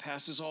God that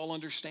passes all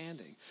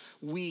understanding.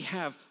 We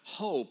have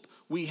hope.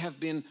 We have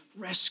been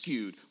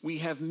rescued. We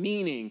have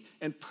meaning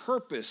and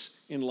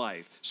purpose in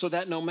life, so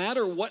that no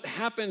matter what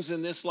happens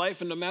in this life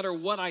and no matter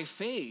what I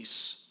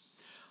face,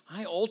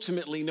 I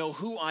ultimately know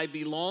who I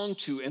belong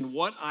to, and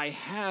what I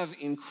have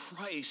in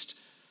Christ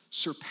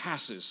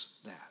surpasses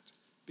that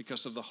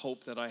because of the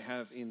hope that I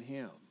have in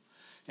him.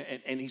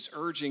 And he's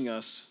urging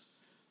us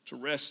to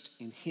rest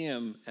in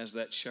him as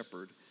that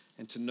shepherd,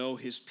 and to know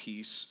his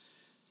peace,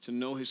 to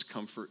know his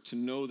comfort, to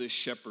know this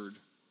shepherd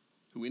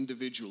who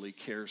individually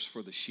cares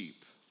for the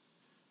sheep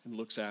and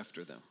looks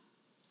after them.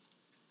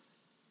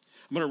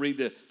 I'm going to read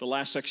the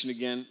last section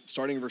again,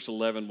 starting in verse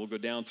 11. We'll go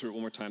down through it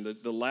one more time.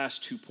 The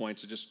last 2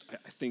 points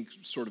I think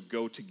sort of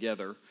go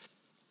together.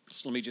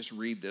 So let me just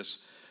read this.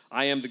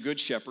 I am the good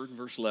shepherd,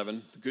 verse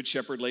 11. The good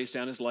shepherd lays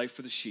down his life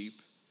for the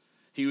sheep.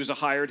 He who is a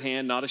hired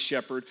hand, not a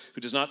shepherd,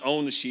 who does not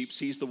own the sheep,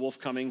 sees the wolf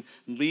coming,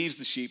 and leaves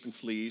the sheep and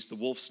flees. The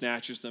wolf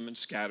snatches them and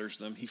scatters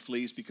them. He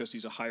flees because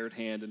he's a hired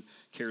hand and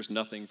cares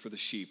nothing for the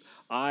sheep.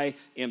 I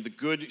am the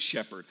good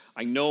shepherd.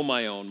 I know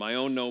my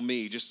own know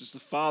me. Just as the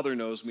Father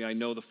knows me, I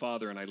know the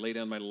Father, and I lay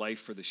down my life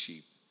for the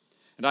sheep.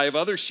 And I have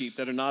other sheep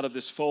that are not of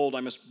this fold.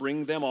 I must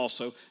bring them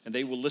also, and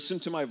they will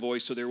listen to my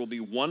voice, so there will be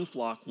one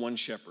flock, one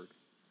shepherd.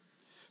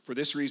 For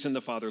this reason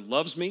the Father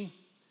loves me,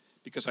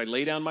 because I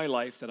lay down my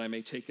life that I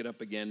may take it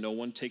up again. No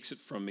one takes it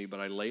from me,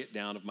 but I lay it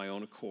down of my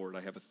own accord.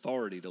 I have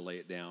authority to lay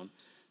it down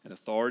and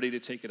authority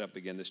to take it up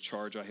again. This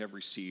charge I have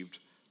received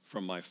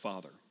from my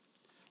Father.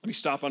 Let me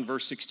stop on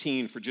verse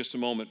 16 for just a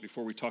moment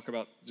before we talk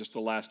about just the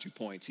last 2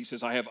 points. He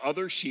says, I have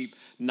other sheep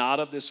not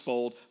of this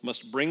fold,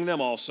 must bring them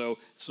also,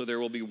 so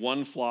there will be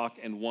one flock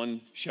and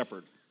one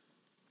shepherd.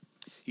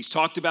 He's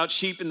talked about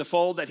sheep in the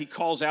fold that he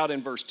calls out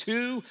in verse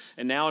 2,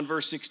 and now in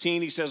verse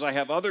 16 he says, I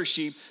have other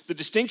sheep. The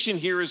distinction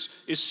here is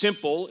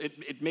simple.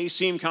 It may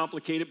seem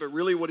complicated, but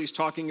really what he's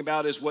talking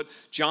about is what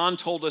John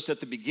told us at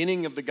the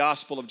beginning of the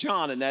Gospel of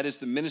John, and that is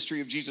the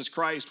ministry of Jesus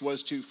Christ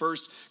was to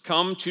first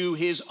come to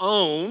his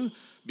own,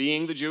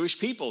 being the Jewish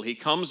people. He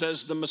comes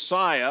as the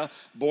Messiah,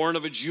 born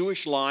of a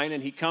Jewish line,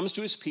 and he comes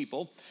to his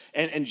people.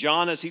 And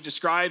John, as he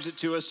describes it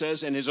to us,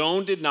 says, and his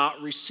own did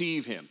not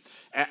receive him.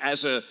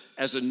 As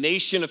a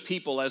nation of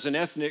people, as an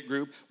ethnic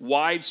group,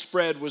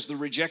 widespread was the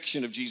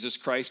rejection of Jesus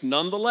Christ.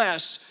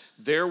 Nonetheless,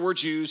 there were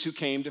Jews who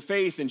came to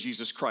faith in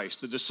Jesus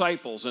Christ, the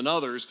disciples and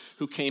others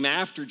who came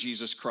after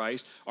Jesus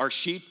Christ, are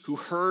sheep who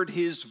heard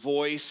his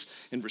voice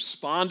and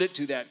responded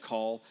to that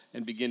call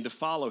and begin to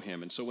follow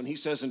him. And so when he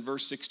says in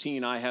verse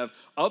 16, I have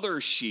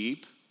other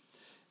sheep,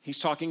 he's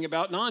talking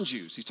about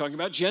non-Jews. He's talking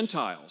about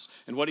Gentiles.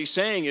 And what he's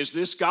saying is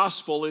this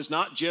gospel is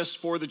not just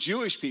for the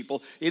Jewish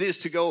people. It is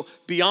to go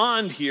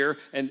beyond here,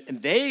 and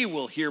they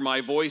will hear my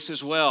voice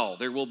as well.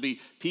 There will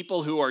be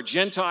people who are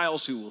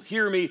Gentiles who will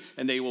hear me,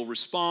 and they will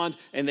respond,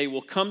 and they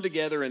will come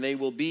together, and they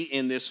will be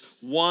in this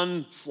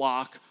one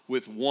flock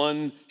with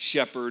one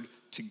shepherd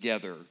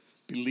together,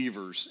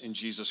 believers in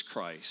Jesus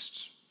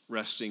Christ,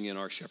 resting in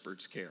our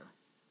shepherd's care.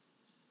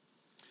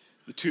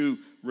 The two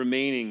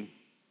remaining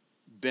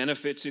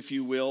benefits, if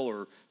you will,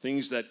 or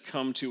things that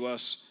come to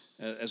us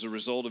as a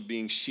result of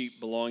being sheep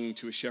belonging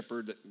to a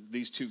shepherd,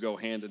 these two go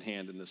hand in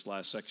hand in this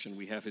last section.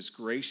 We have his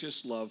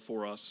gracious love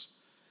for us,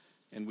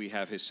 and we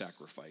have his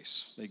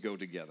sacrifice. They go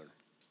together.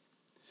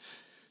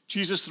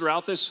 Jesus,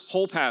 throughout this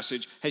whole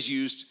passage, has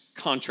used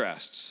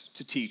contrasts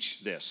to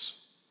teach this.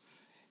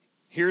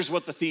 Here's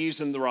what the thieves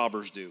and the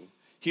robbers do.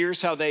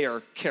 Here's how they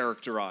are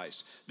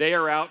characterized. They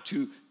are out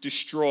to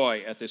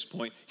destroy at this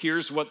point.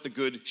 Here's what the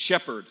good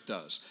shepherd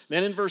does.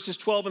 Then in verses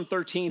 12 and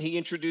 13, he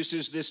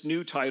introduces this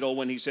new title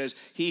when he says,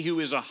 he who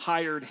is a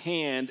hired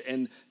hand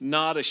and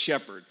not a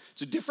shepherd.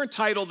 It's a different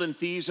title than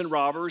thieves and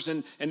robbers,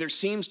 and there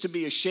seems to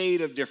be a shade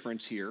of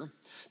difference here.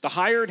 The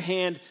hired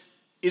hand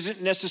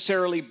isn't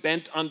necessarily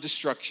bent on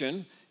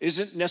destruction,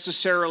 isn't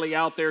necessarily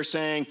out there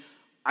saying,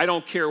 I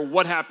don't care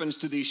what happens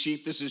to these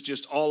sheep. This is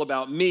just all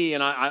about me,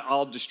 and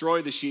I'll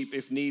destroy the sheep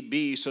if need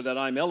be so that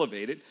I'm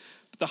elevated.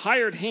 But the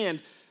hired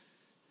hand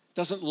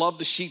doesn't love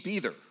the sheep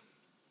either.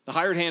 The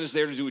hired hand is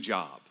there to do a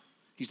job.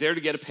 He's there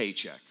to get a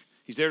paycheck.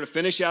 He's there to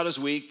finish out his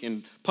week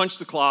and punch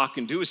the clock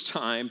and do his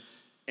time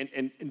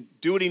and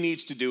do what he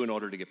needs to do in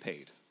order to get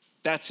paid.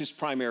 That's his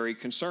primary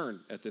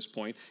concern at this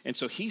point. And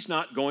so he's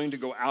not going to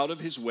go out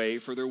of his way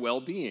for their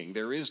well-being.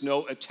 There is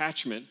no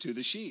attachment to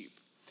the sheep.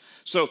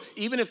 So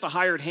even if the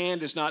hired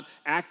hand is not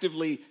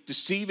actively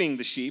deceiving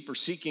the sheep or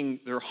seeking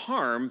their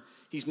harm,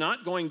 he's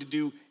not going to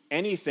do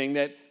anything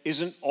that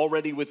isn't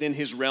already within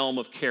his realm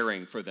of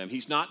caring for them.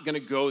 He's not going to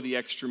go the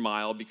extra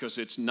mile because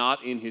it's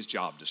not in his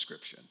job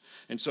description.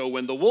 And so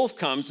when the wolf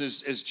comes,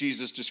 as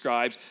Jesus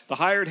describes, the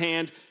hired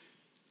hand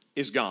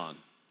is gone.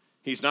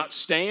 He's not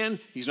staying.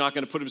 He's not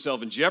going to put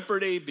himself in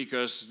jeopardy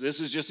because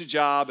this is just a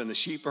job and the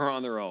sheep are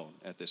on their own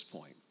at this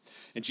point.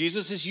 And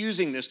Jesus is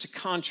using this to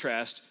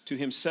contrast to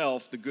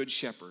himself, the good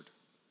shepherd,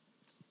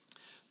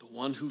 the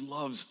one who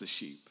loves the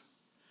sheep.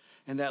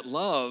 And that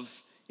love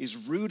is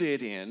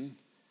rooted in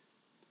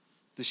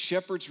the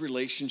shepherd's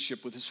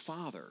relationship with his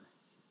father.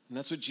 And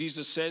that's what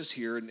Jesus says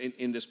here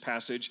in this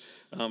passage,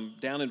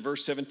 down in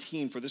verse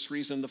 17. For this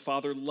reason, the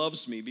Father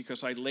loves me,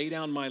 because I lay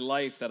down my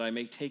life that I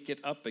may take it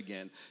up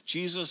again.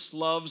 Jesus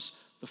loves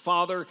the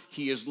Father.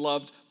 He is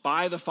loved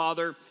by the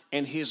Father,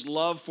 and his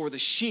love for the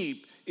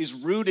sheep is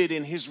rooted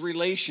in his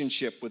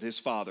relationship with his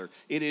Father.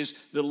 It is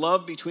the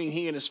love between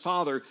he and his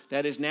Father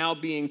that is now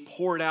being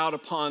poured out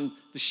upon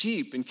the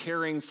sheep and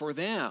caring for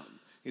them.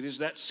 It is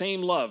that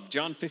same love.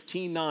 John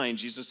 15:9,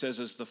 Jesus says,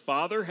 as the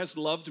Father has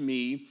loved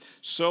me,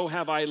 so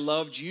have I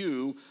loved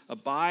you.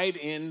 Abide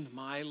in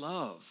my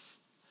love.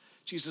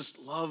 Jesus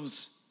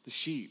loves the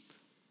sheep.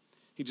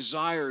 He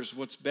desires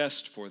what's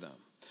best for them.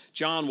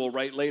 John will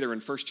write later in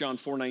 1 John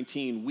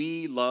 4:19,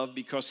 we love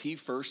because he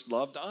first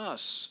loved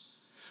us.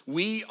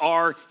 We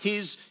are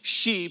his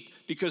sheep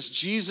because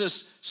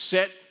Jesus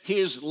set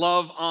his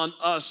love on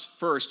us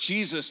first.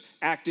 Jesus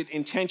acted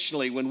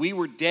intentionally. When we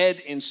were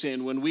dead in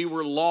sin, when we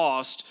were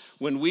lost,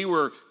 when we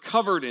were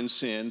covered in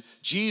sin,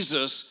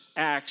 Jesus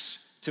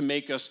acts to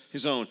make us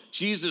his own.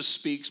 Jesus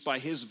speaks by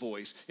his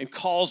voice and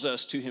calls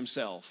us to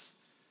himself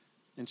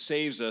and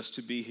saves us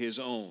to be his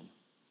own.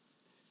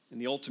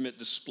 And the ultimate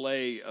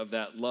display of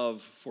that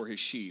love for his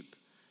sheep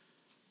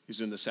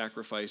is in the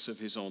sacrifice of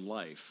his own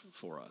life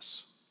for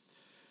us.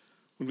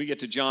 When we get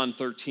to John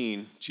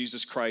 13,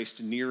 Jesus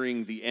Christ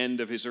nearing the end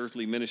of his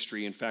earthly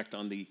ministry, in fact,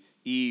 on the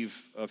eve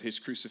of his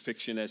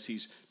crucifixion as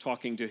he's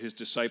talking to his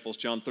disciples,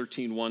 John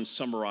 13:1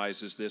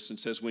 summarizes this and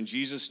says, when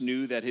Jesus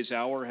knew that his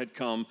hour had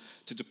come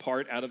to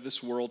depart out of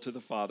this world to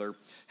the Father,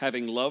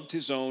 having loved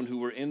his own who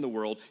were in the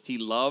world, he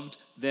loved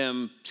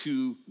them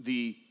to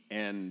the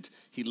end.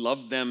 He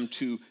loved them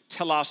to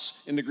telos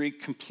in the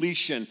Greek,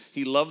 completion.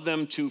 He loved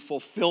them to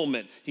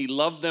fulfillment. He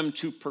loved them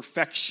to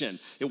perfection.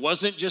 It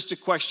wasn't just a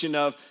question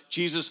of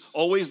Jesus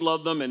always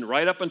loved them and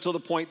right up until the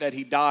point that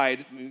he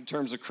died, in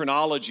terms of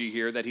chronology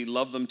here, that he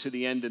loved them to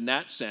the end in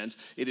that sense.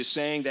 It is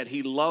saying that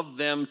he loved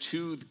them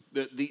to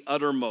the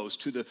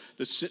uttermost, to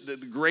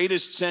the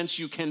greatest sense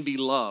you can be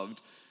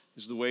loved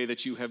is the way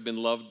that you have been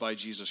loved by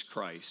Jesus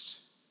Christ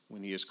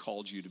when he has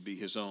called you to be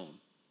his own.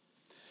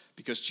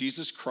 Because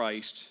Jesus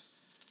Christ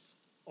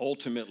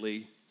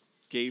ultimately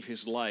gave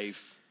his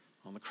life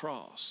on the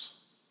cross.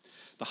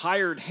 The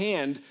hired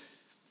hand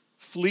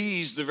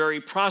flees the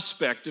very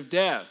prospect of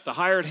death. The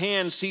hired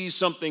hand sees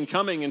something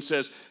coming and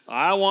says,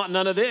 I want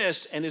none of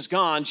this, and is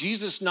gone.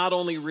 Jesus not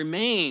only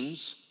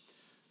remains,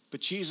 but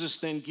Jesus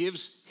then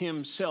gives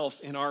himself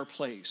in our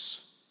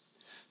place.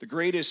 The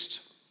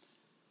greatest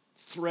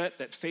threat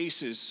that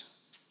faces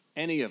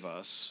any of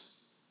us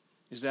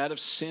is that of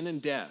sin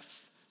and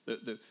death.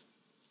 The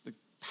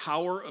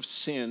power of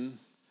sin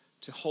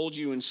to hold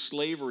you in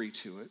slavery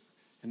to it,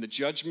 and the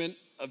judgment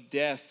of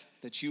death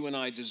that you and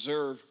I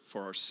deserve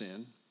for our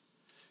sin.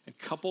 And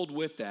coupled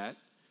with that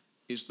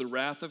is the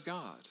wrath of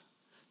God,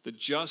 the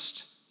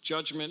just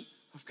judgment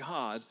of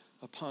God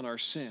upon our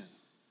sin.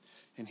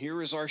 And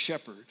here is our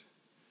shepherd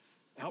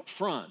out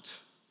front,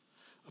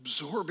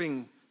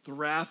 absorbing the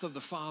wrath of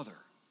the Father,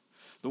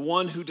 the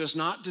one who does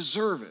not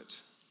deserve it,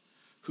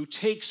 who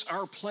takes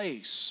our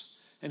place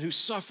and who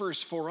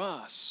suffers for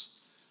us,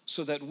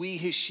 so that we,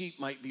 his sheep,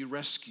 might be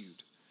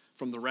rescued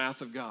from the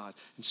wrath of God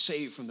and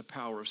saved from the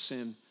power of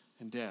sin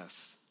and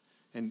death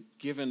and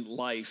given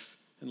life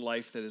and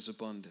life that is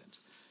abundant.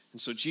 And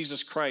so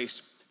Jesus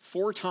Christ,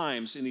 4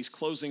 times in these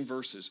closing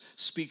verses,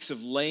 speaks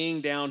of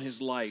laying down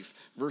his life.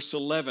 Verse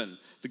 11,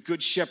 the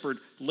good shepherd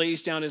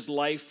lays down his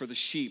life for the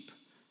sheep.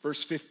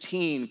 Verse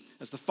 15,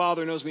 as the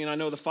Father knows me and I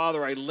know the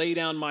Father, I lay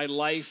down my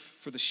life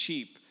for the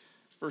sheep.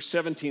 Verse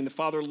 17, the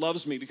Father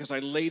loves me because I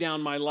lay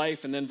down my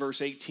life. And then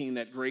verse 18,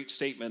 that great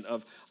statement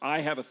of, I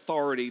have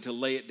authority to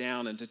lay it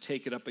down and to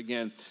take it up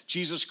again.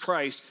 Jesus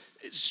Christ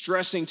is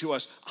stressing to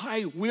us,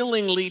 I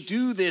willingly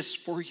do this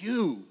for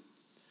you.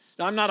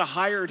 Now, I'm not a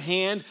hired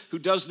hand who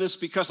does this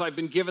because I've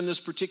been given this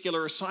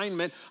particular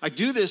assignment. I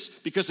do this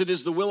because it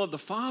is the will of the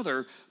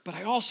Father, but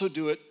I also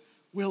do it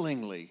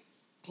willingly,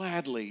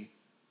 gladly,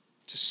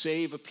 to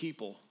save a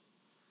people,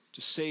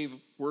 to save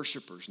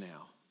worshipers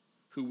now,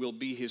 who will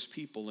be his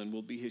people and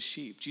will be his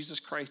sheep. Jesus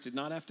Christ did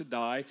not have to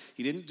die.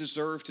 He didn't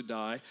deserve to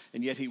die,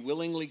 and yet he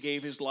willingly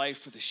gave his life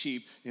for the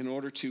sheep in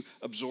order to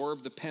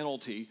absorb the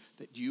penalty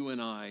that you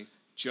and I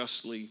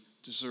justly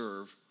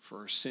deserve for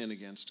our sin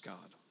against God.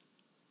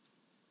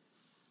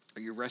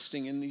 Are you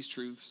resting in these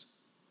truths?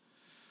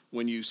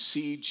 When you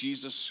see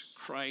Jesus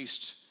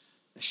Christ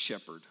as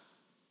shepherd,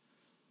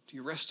 do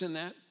you rest in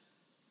that?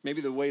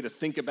 Maybe the way to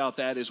think about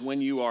that is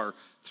when you are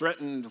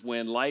threatened,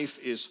 when life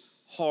is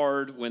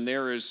hard, when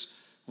there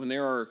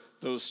are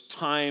those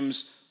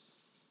times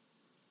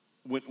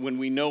when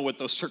we know what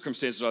those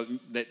circumstances are,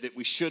 that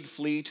we should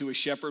flee to a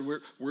shepherd.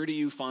 Where do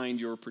you find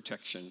your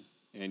protection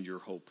and your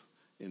hope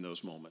in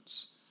those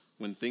moments?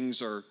 When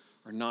things are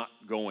not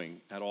going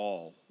at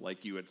all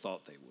like you had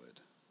thought they would.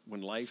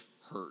 When life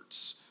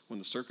hurts, when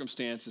the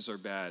circumstances are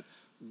bad,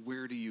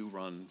 where do you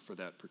run for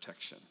that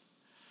protection?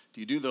 Do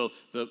you do the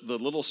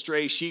little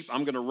stray sheep,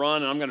 I'm going to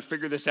run and I'm going to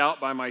figure this out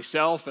by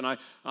myself and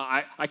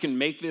I can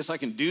make this, I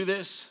can do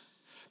this?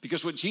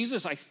 Because what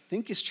Jesus, I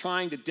think, is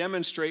trying to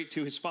demonstrate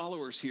to his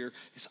followers here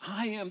is,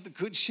 I am the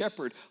good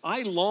shepherd.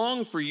 I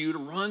long for you to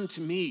run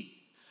to me.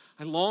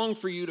 I long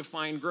for you to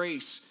find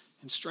grace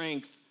and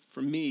strength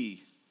from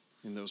me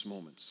in those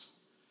moments.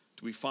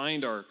 Do we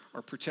find our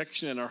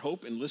protection and our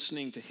hope in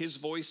listening to his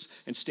voice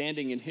and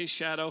standing in his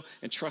shadow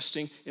and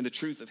trusting in the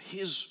truth of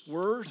his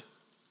word?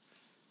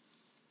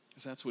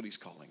 Because that's what he's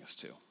calling us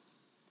to.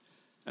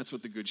 That's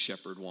what the good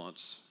shepherd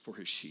wants for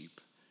his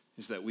sheep,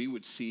 is that we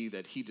would see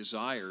that he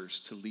desires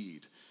to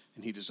lead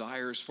and he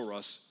desires for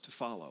us to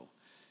follow.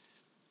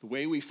 The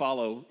way we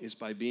follow is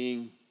by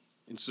being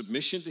in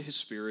submission to his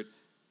spirit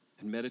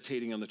and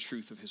meditating on the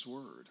truth of his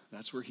word.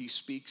 That's where he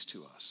speaks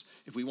to us.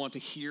 If we want to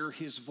hear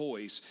his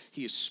voice,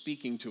 he is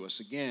speaking to us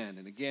again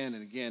and again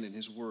and again in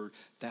his word.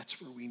 That's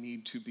where we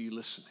need to be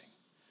listening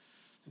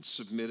and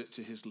submit it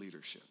to his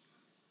leadership.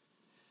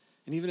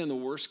 And even in the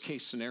worst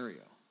case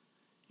scenario,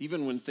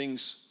 even when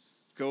things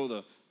go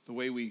the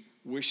way we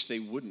wish they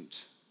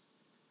wouldn't,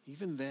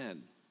 even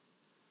then,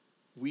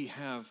 we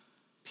have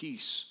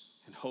peace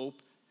and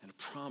hope and a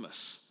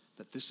promise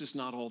that this is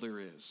not all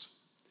there is.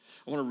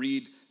 I want to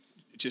read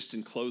just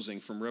in closing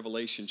from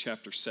Revelation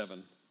chapter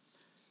 7.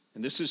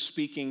 And this is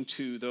speaking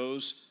to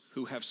those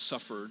who have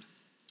suffered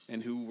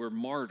and who were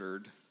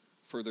martyred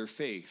for their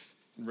faith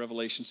in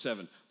Revelation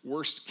 7.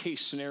 Worst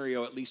case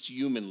scenario, at least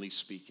humanly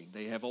speaking.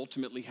 They have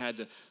ultimately had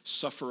to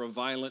suffer a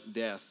violent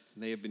death,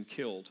 and they have been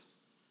killed.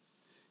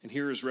 And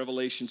here is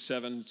Revelation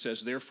 7. It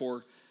says,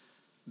 therefore,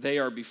 they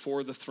are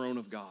before the throne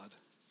of God,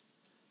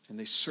 and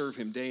they serve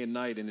him day and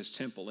night in his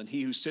temple. And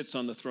he who sits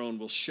on the throne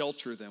will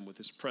shelter them with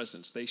his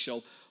presence. They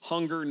shall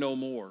hunger no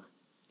more,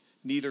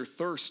 neither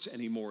thirst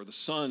any more. The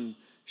sun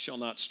shall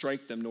not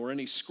strike them, nor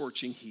any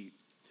scorching heat.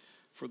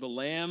 For the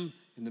Lamb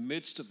in the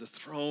midst of the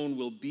throne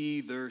will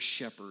be their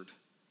shepherd,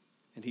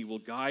 and he will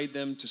guide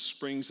them to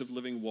springs of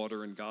living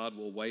water, and God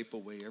will wipe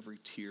away every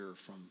tear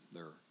from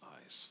their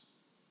eyes.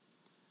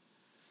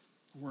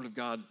 The Word of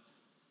God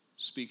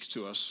speaks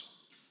to us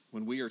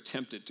when we are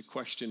tempted to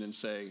question and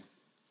say,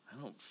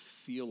 I don't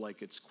feel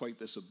like it's quite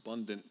this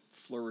abundant,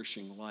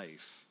 flourishing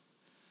life.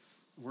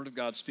 The Word of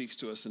God speaks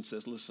to us and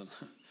says, listen,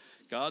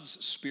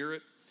 God's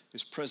Spirit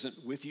is present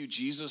with you.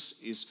 Jesus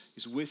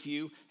is with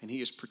you, and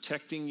he is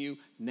protecting you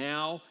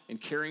now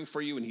and caring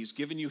for you, and he's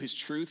given you his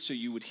truth so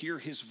you would hear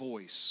his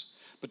voice.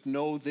 But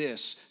know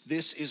this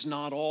is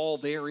not all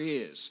there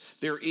is.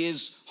 There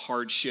is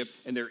hardship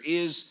and there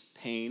is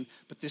pain,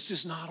 but this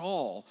is not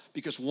all,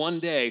 because one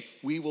day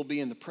we will be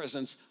in the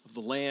presence of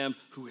the Lamb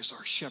who is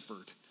our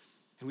shepherd.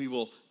 And we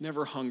will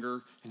never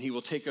hunger, and he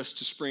will take us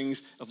to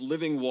springs of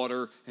living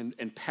water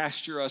and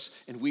pasture us,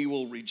 and we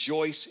will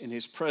rejoice in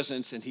his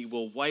presence, and he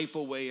will wipe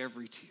away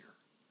every tear.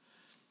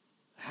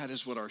 That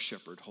is what our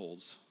shepherd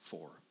holds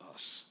for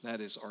us. That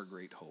is our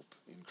great hope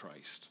in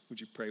Christ. Would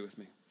you pray with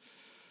me?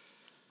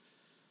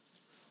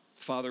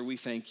 Father, we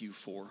thank you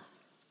for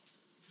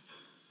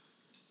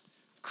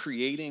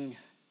creating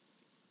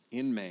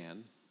in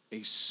man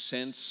a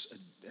sense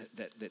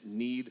that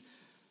need,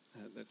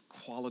 that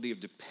quality of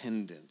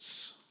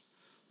dependence.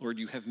 Lord,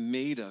 you have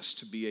made us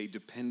to be a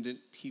dependent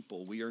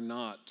people. We are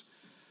not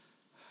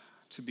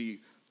to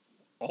be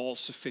all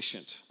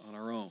sufficient on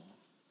our own.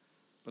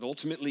 But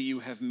ultimately, you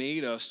have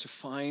made us to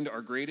find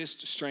our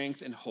greatest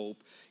strength and hope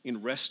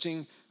in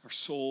resting our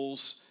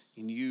souls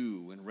in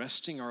you and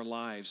resting our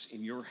lives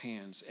in your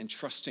hands and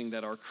trusting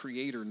that our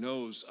Creator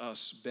knows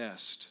us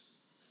best.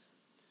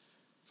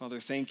 Father,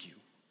 thank you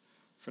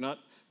for not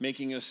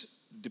making us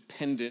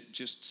dependent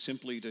just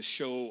simply to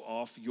show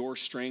off your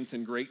strength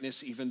and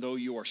greatness, even though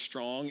you are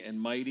strong and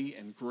mighty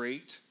and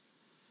great,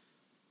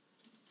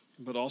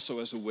 but also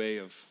as a way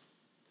of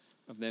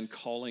then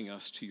calling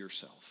us to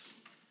yourself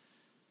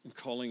and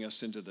calling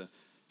us into the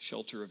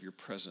shelter of your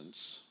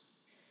presence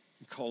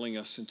and calling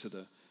us into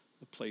the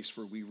place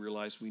where we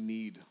realize we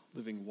need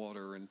living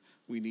water and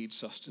we need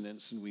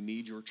sustenance and we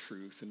need your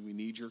truth and we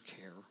need your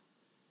care.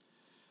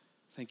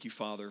 Thank you,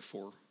 Father,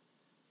 for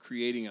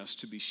creating us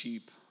to be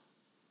sheep,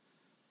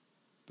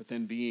 but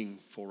then being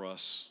for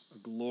us a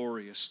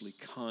gloriously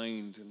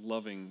kind and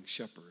loving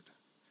shepherd.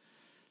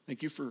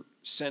 Thank you for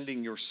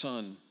sending your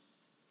Son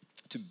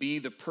to be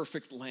the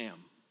perfect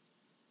lamb,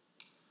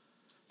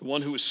 the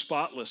one who is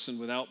spotless and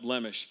without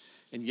blemish,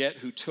 and yet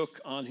who took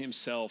on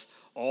himself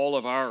all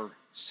of our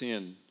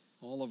sin,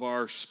 all of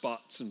our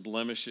spots and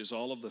blemishes,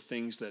 all of the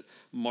things that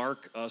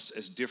mark us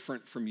as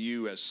different from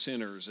you, as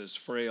sinners, as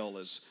frail,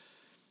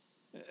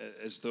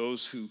 as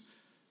those who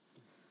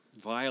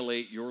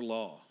violate your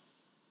law.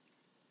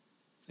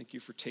 Thank you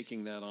for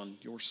taking that on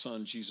your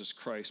Son, Jesus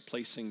Christ,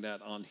 placing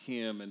that on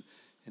him and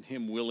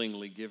him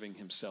willingly giving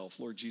himself.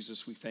 Lord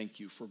Jesus, we thank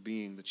you for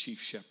being the chief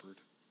shepherd.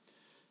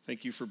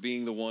 Thank you for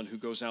being the one who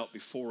goes out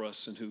before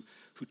us and who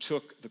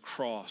took the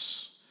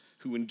cross,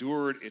 who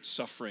endured its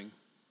suffering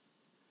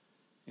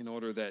in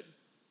order that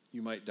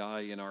you might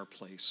die in our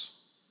place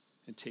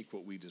and take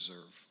what we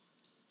deserve.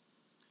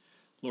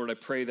 Lord, I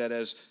pray that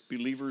as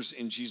believers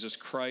in Jesus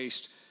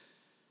Christ,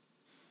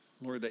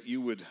 Lord, that you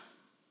would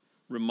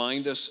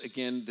remind us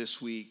again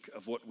this week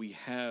of what we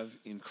have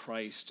in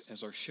Christ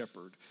as our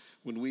shepherd.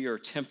 When we are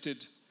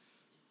tempted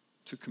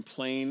to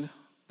complain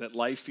that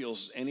life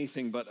feels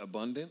anything but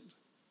abundant,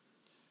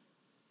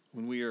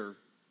 when we are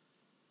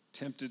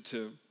tempted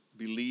to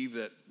believe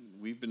that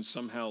we've been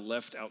somehow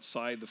left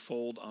outside the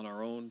fold on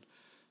our own,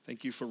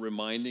 thank you for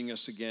reminding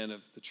us again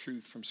of the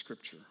truth from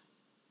Scripture,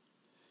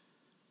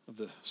 of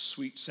the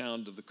sweet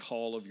sound of the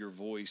call of your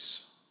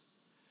voice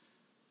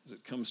as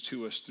it comes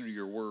to us through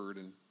your word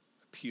and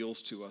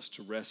appeals to us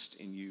to rest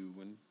in you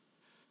and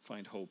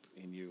find hope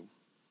in you.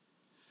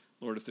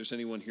 Lord, if there's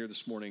anyone here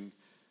this morning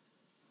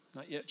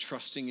not yet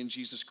trusting in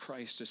Jesus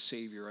Christ as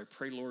Savior, I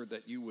pray, Lord,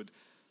 that you would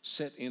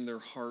set in their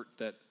heart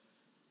that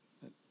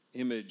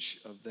image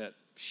of that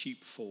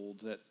sheepfold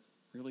that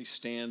really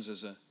stands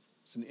as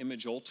an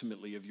image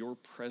ultimately of your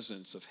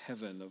presence, of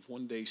heaven, of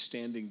one day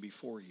standing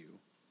before you,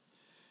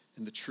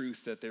 and the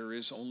truth that there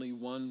is only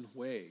one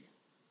way.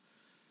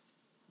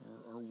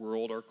 Our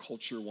world, our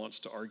culture wants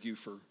to argue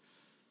for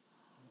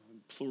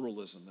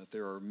pluralism, that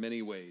there are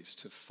many ways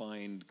to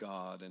find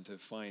God and to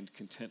find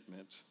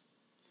contentment.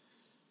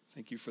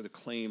 Thank you for the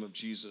claim of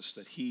Jesus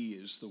that he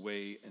is the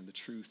way and the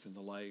truth and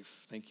the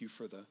life. Thank you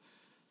for the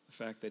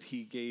fact that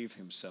he gave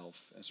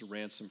himself as a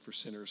ransom for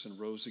sinners and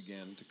rose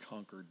again to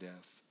conquer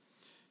death.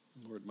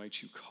 Lord,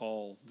 might you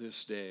call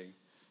this day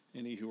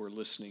any who are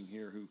listening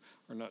here who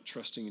are not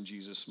trusting in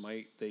Jesus,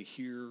 might they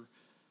hear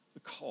the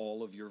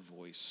call of your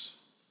voice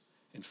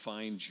and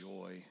find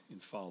joy in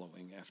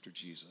following after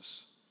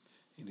Jesus,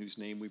 in whose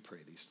name we pray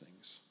these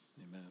things.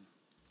 Amen.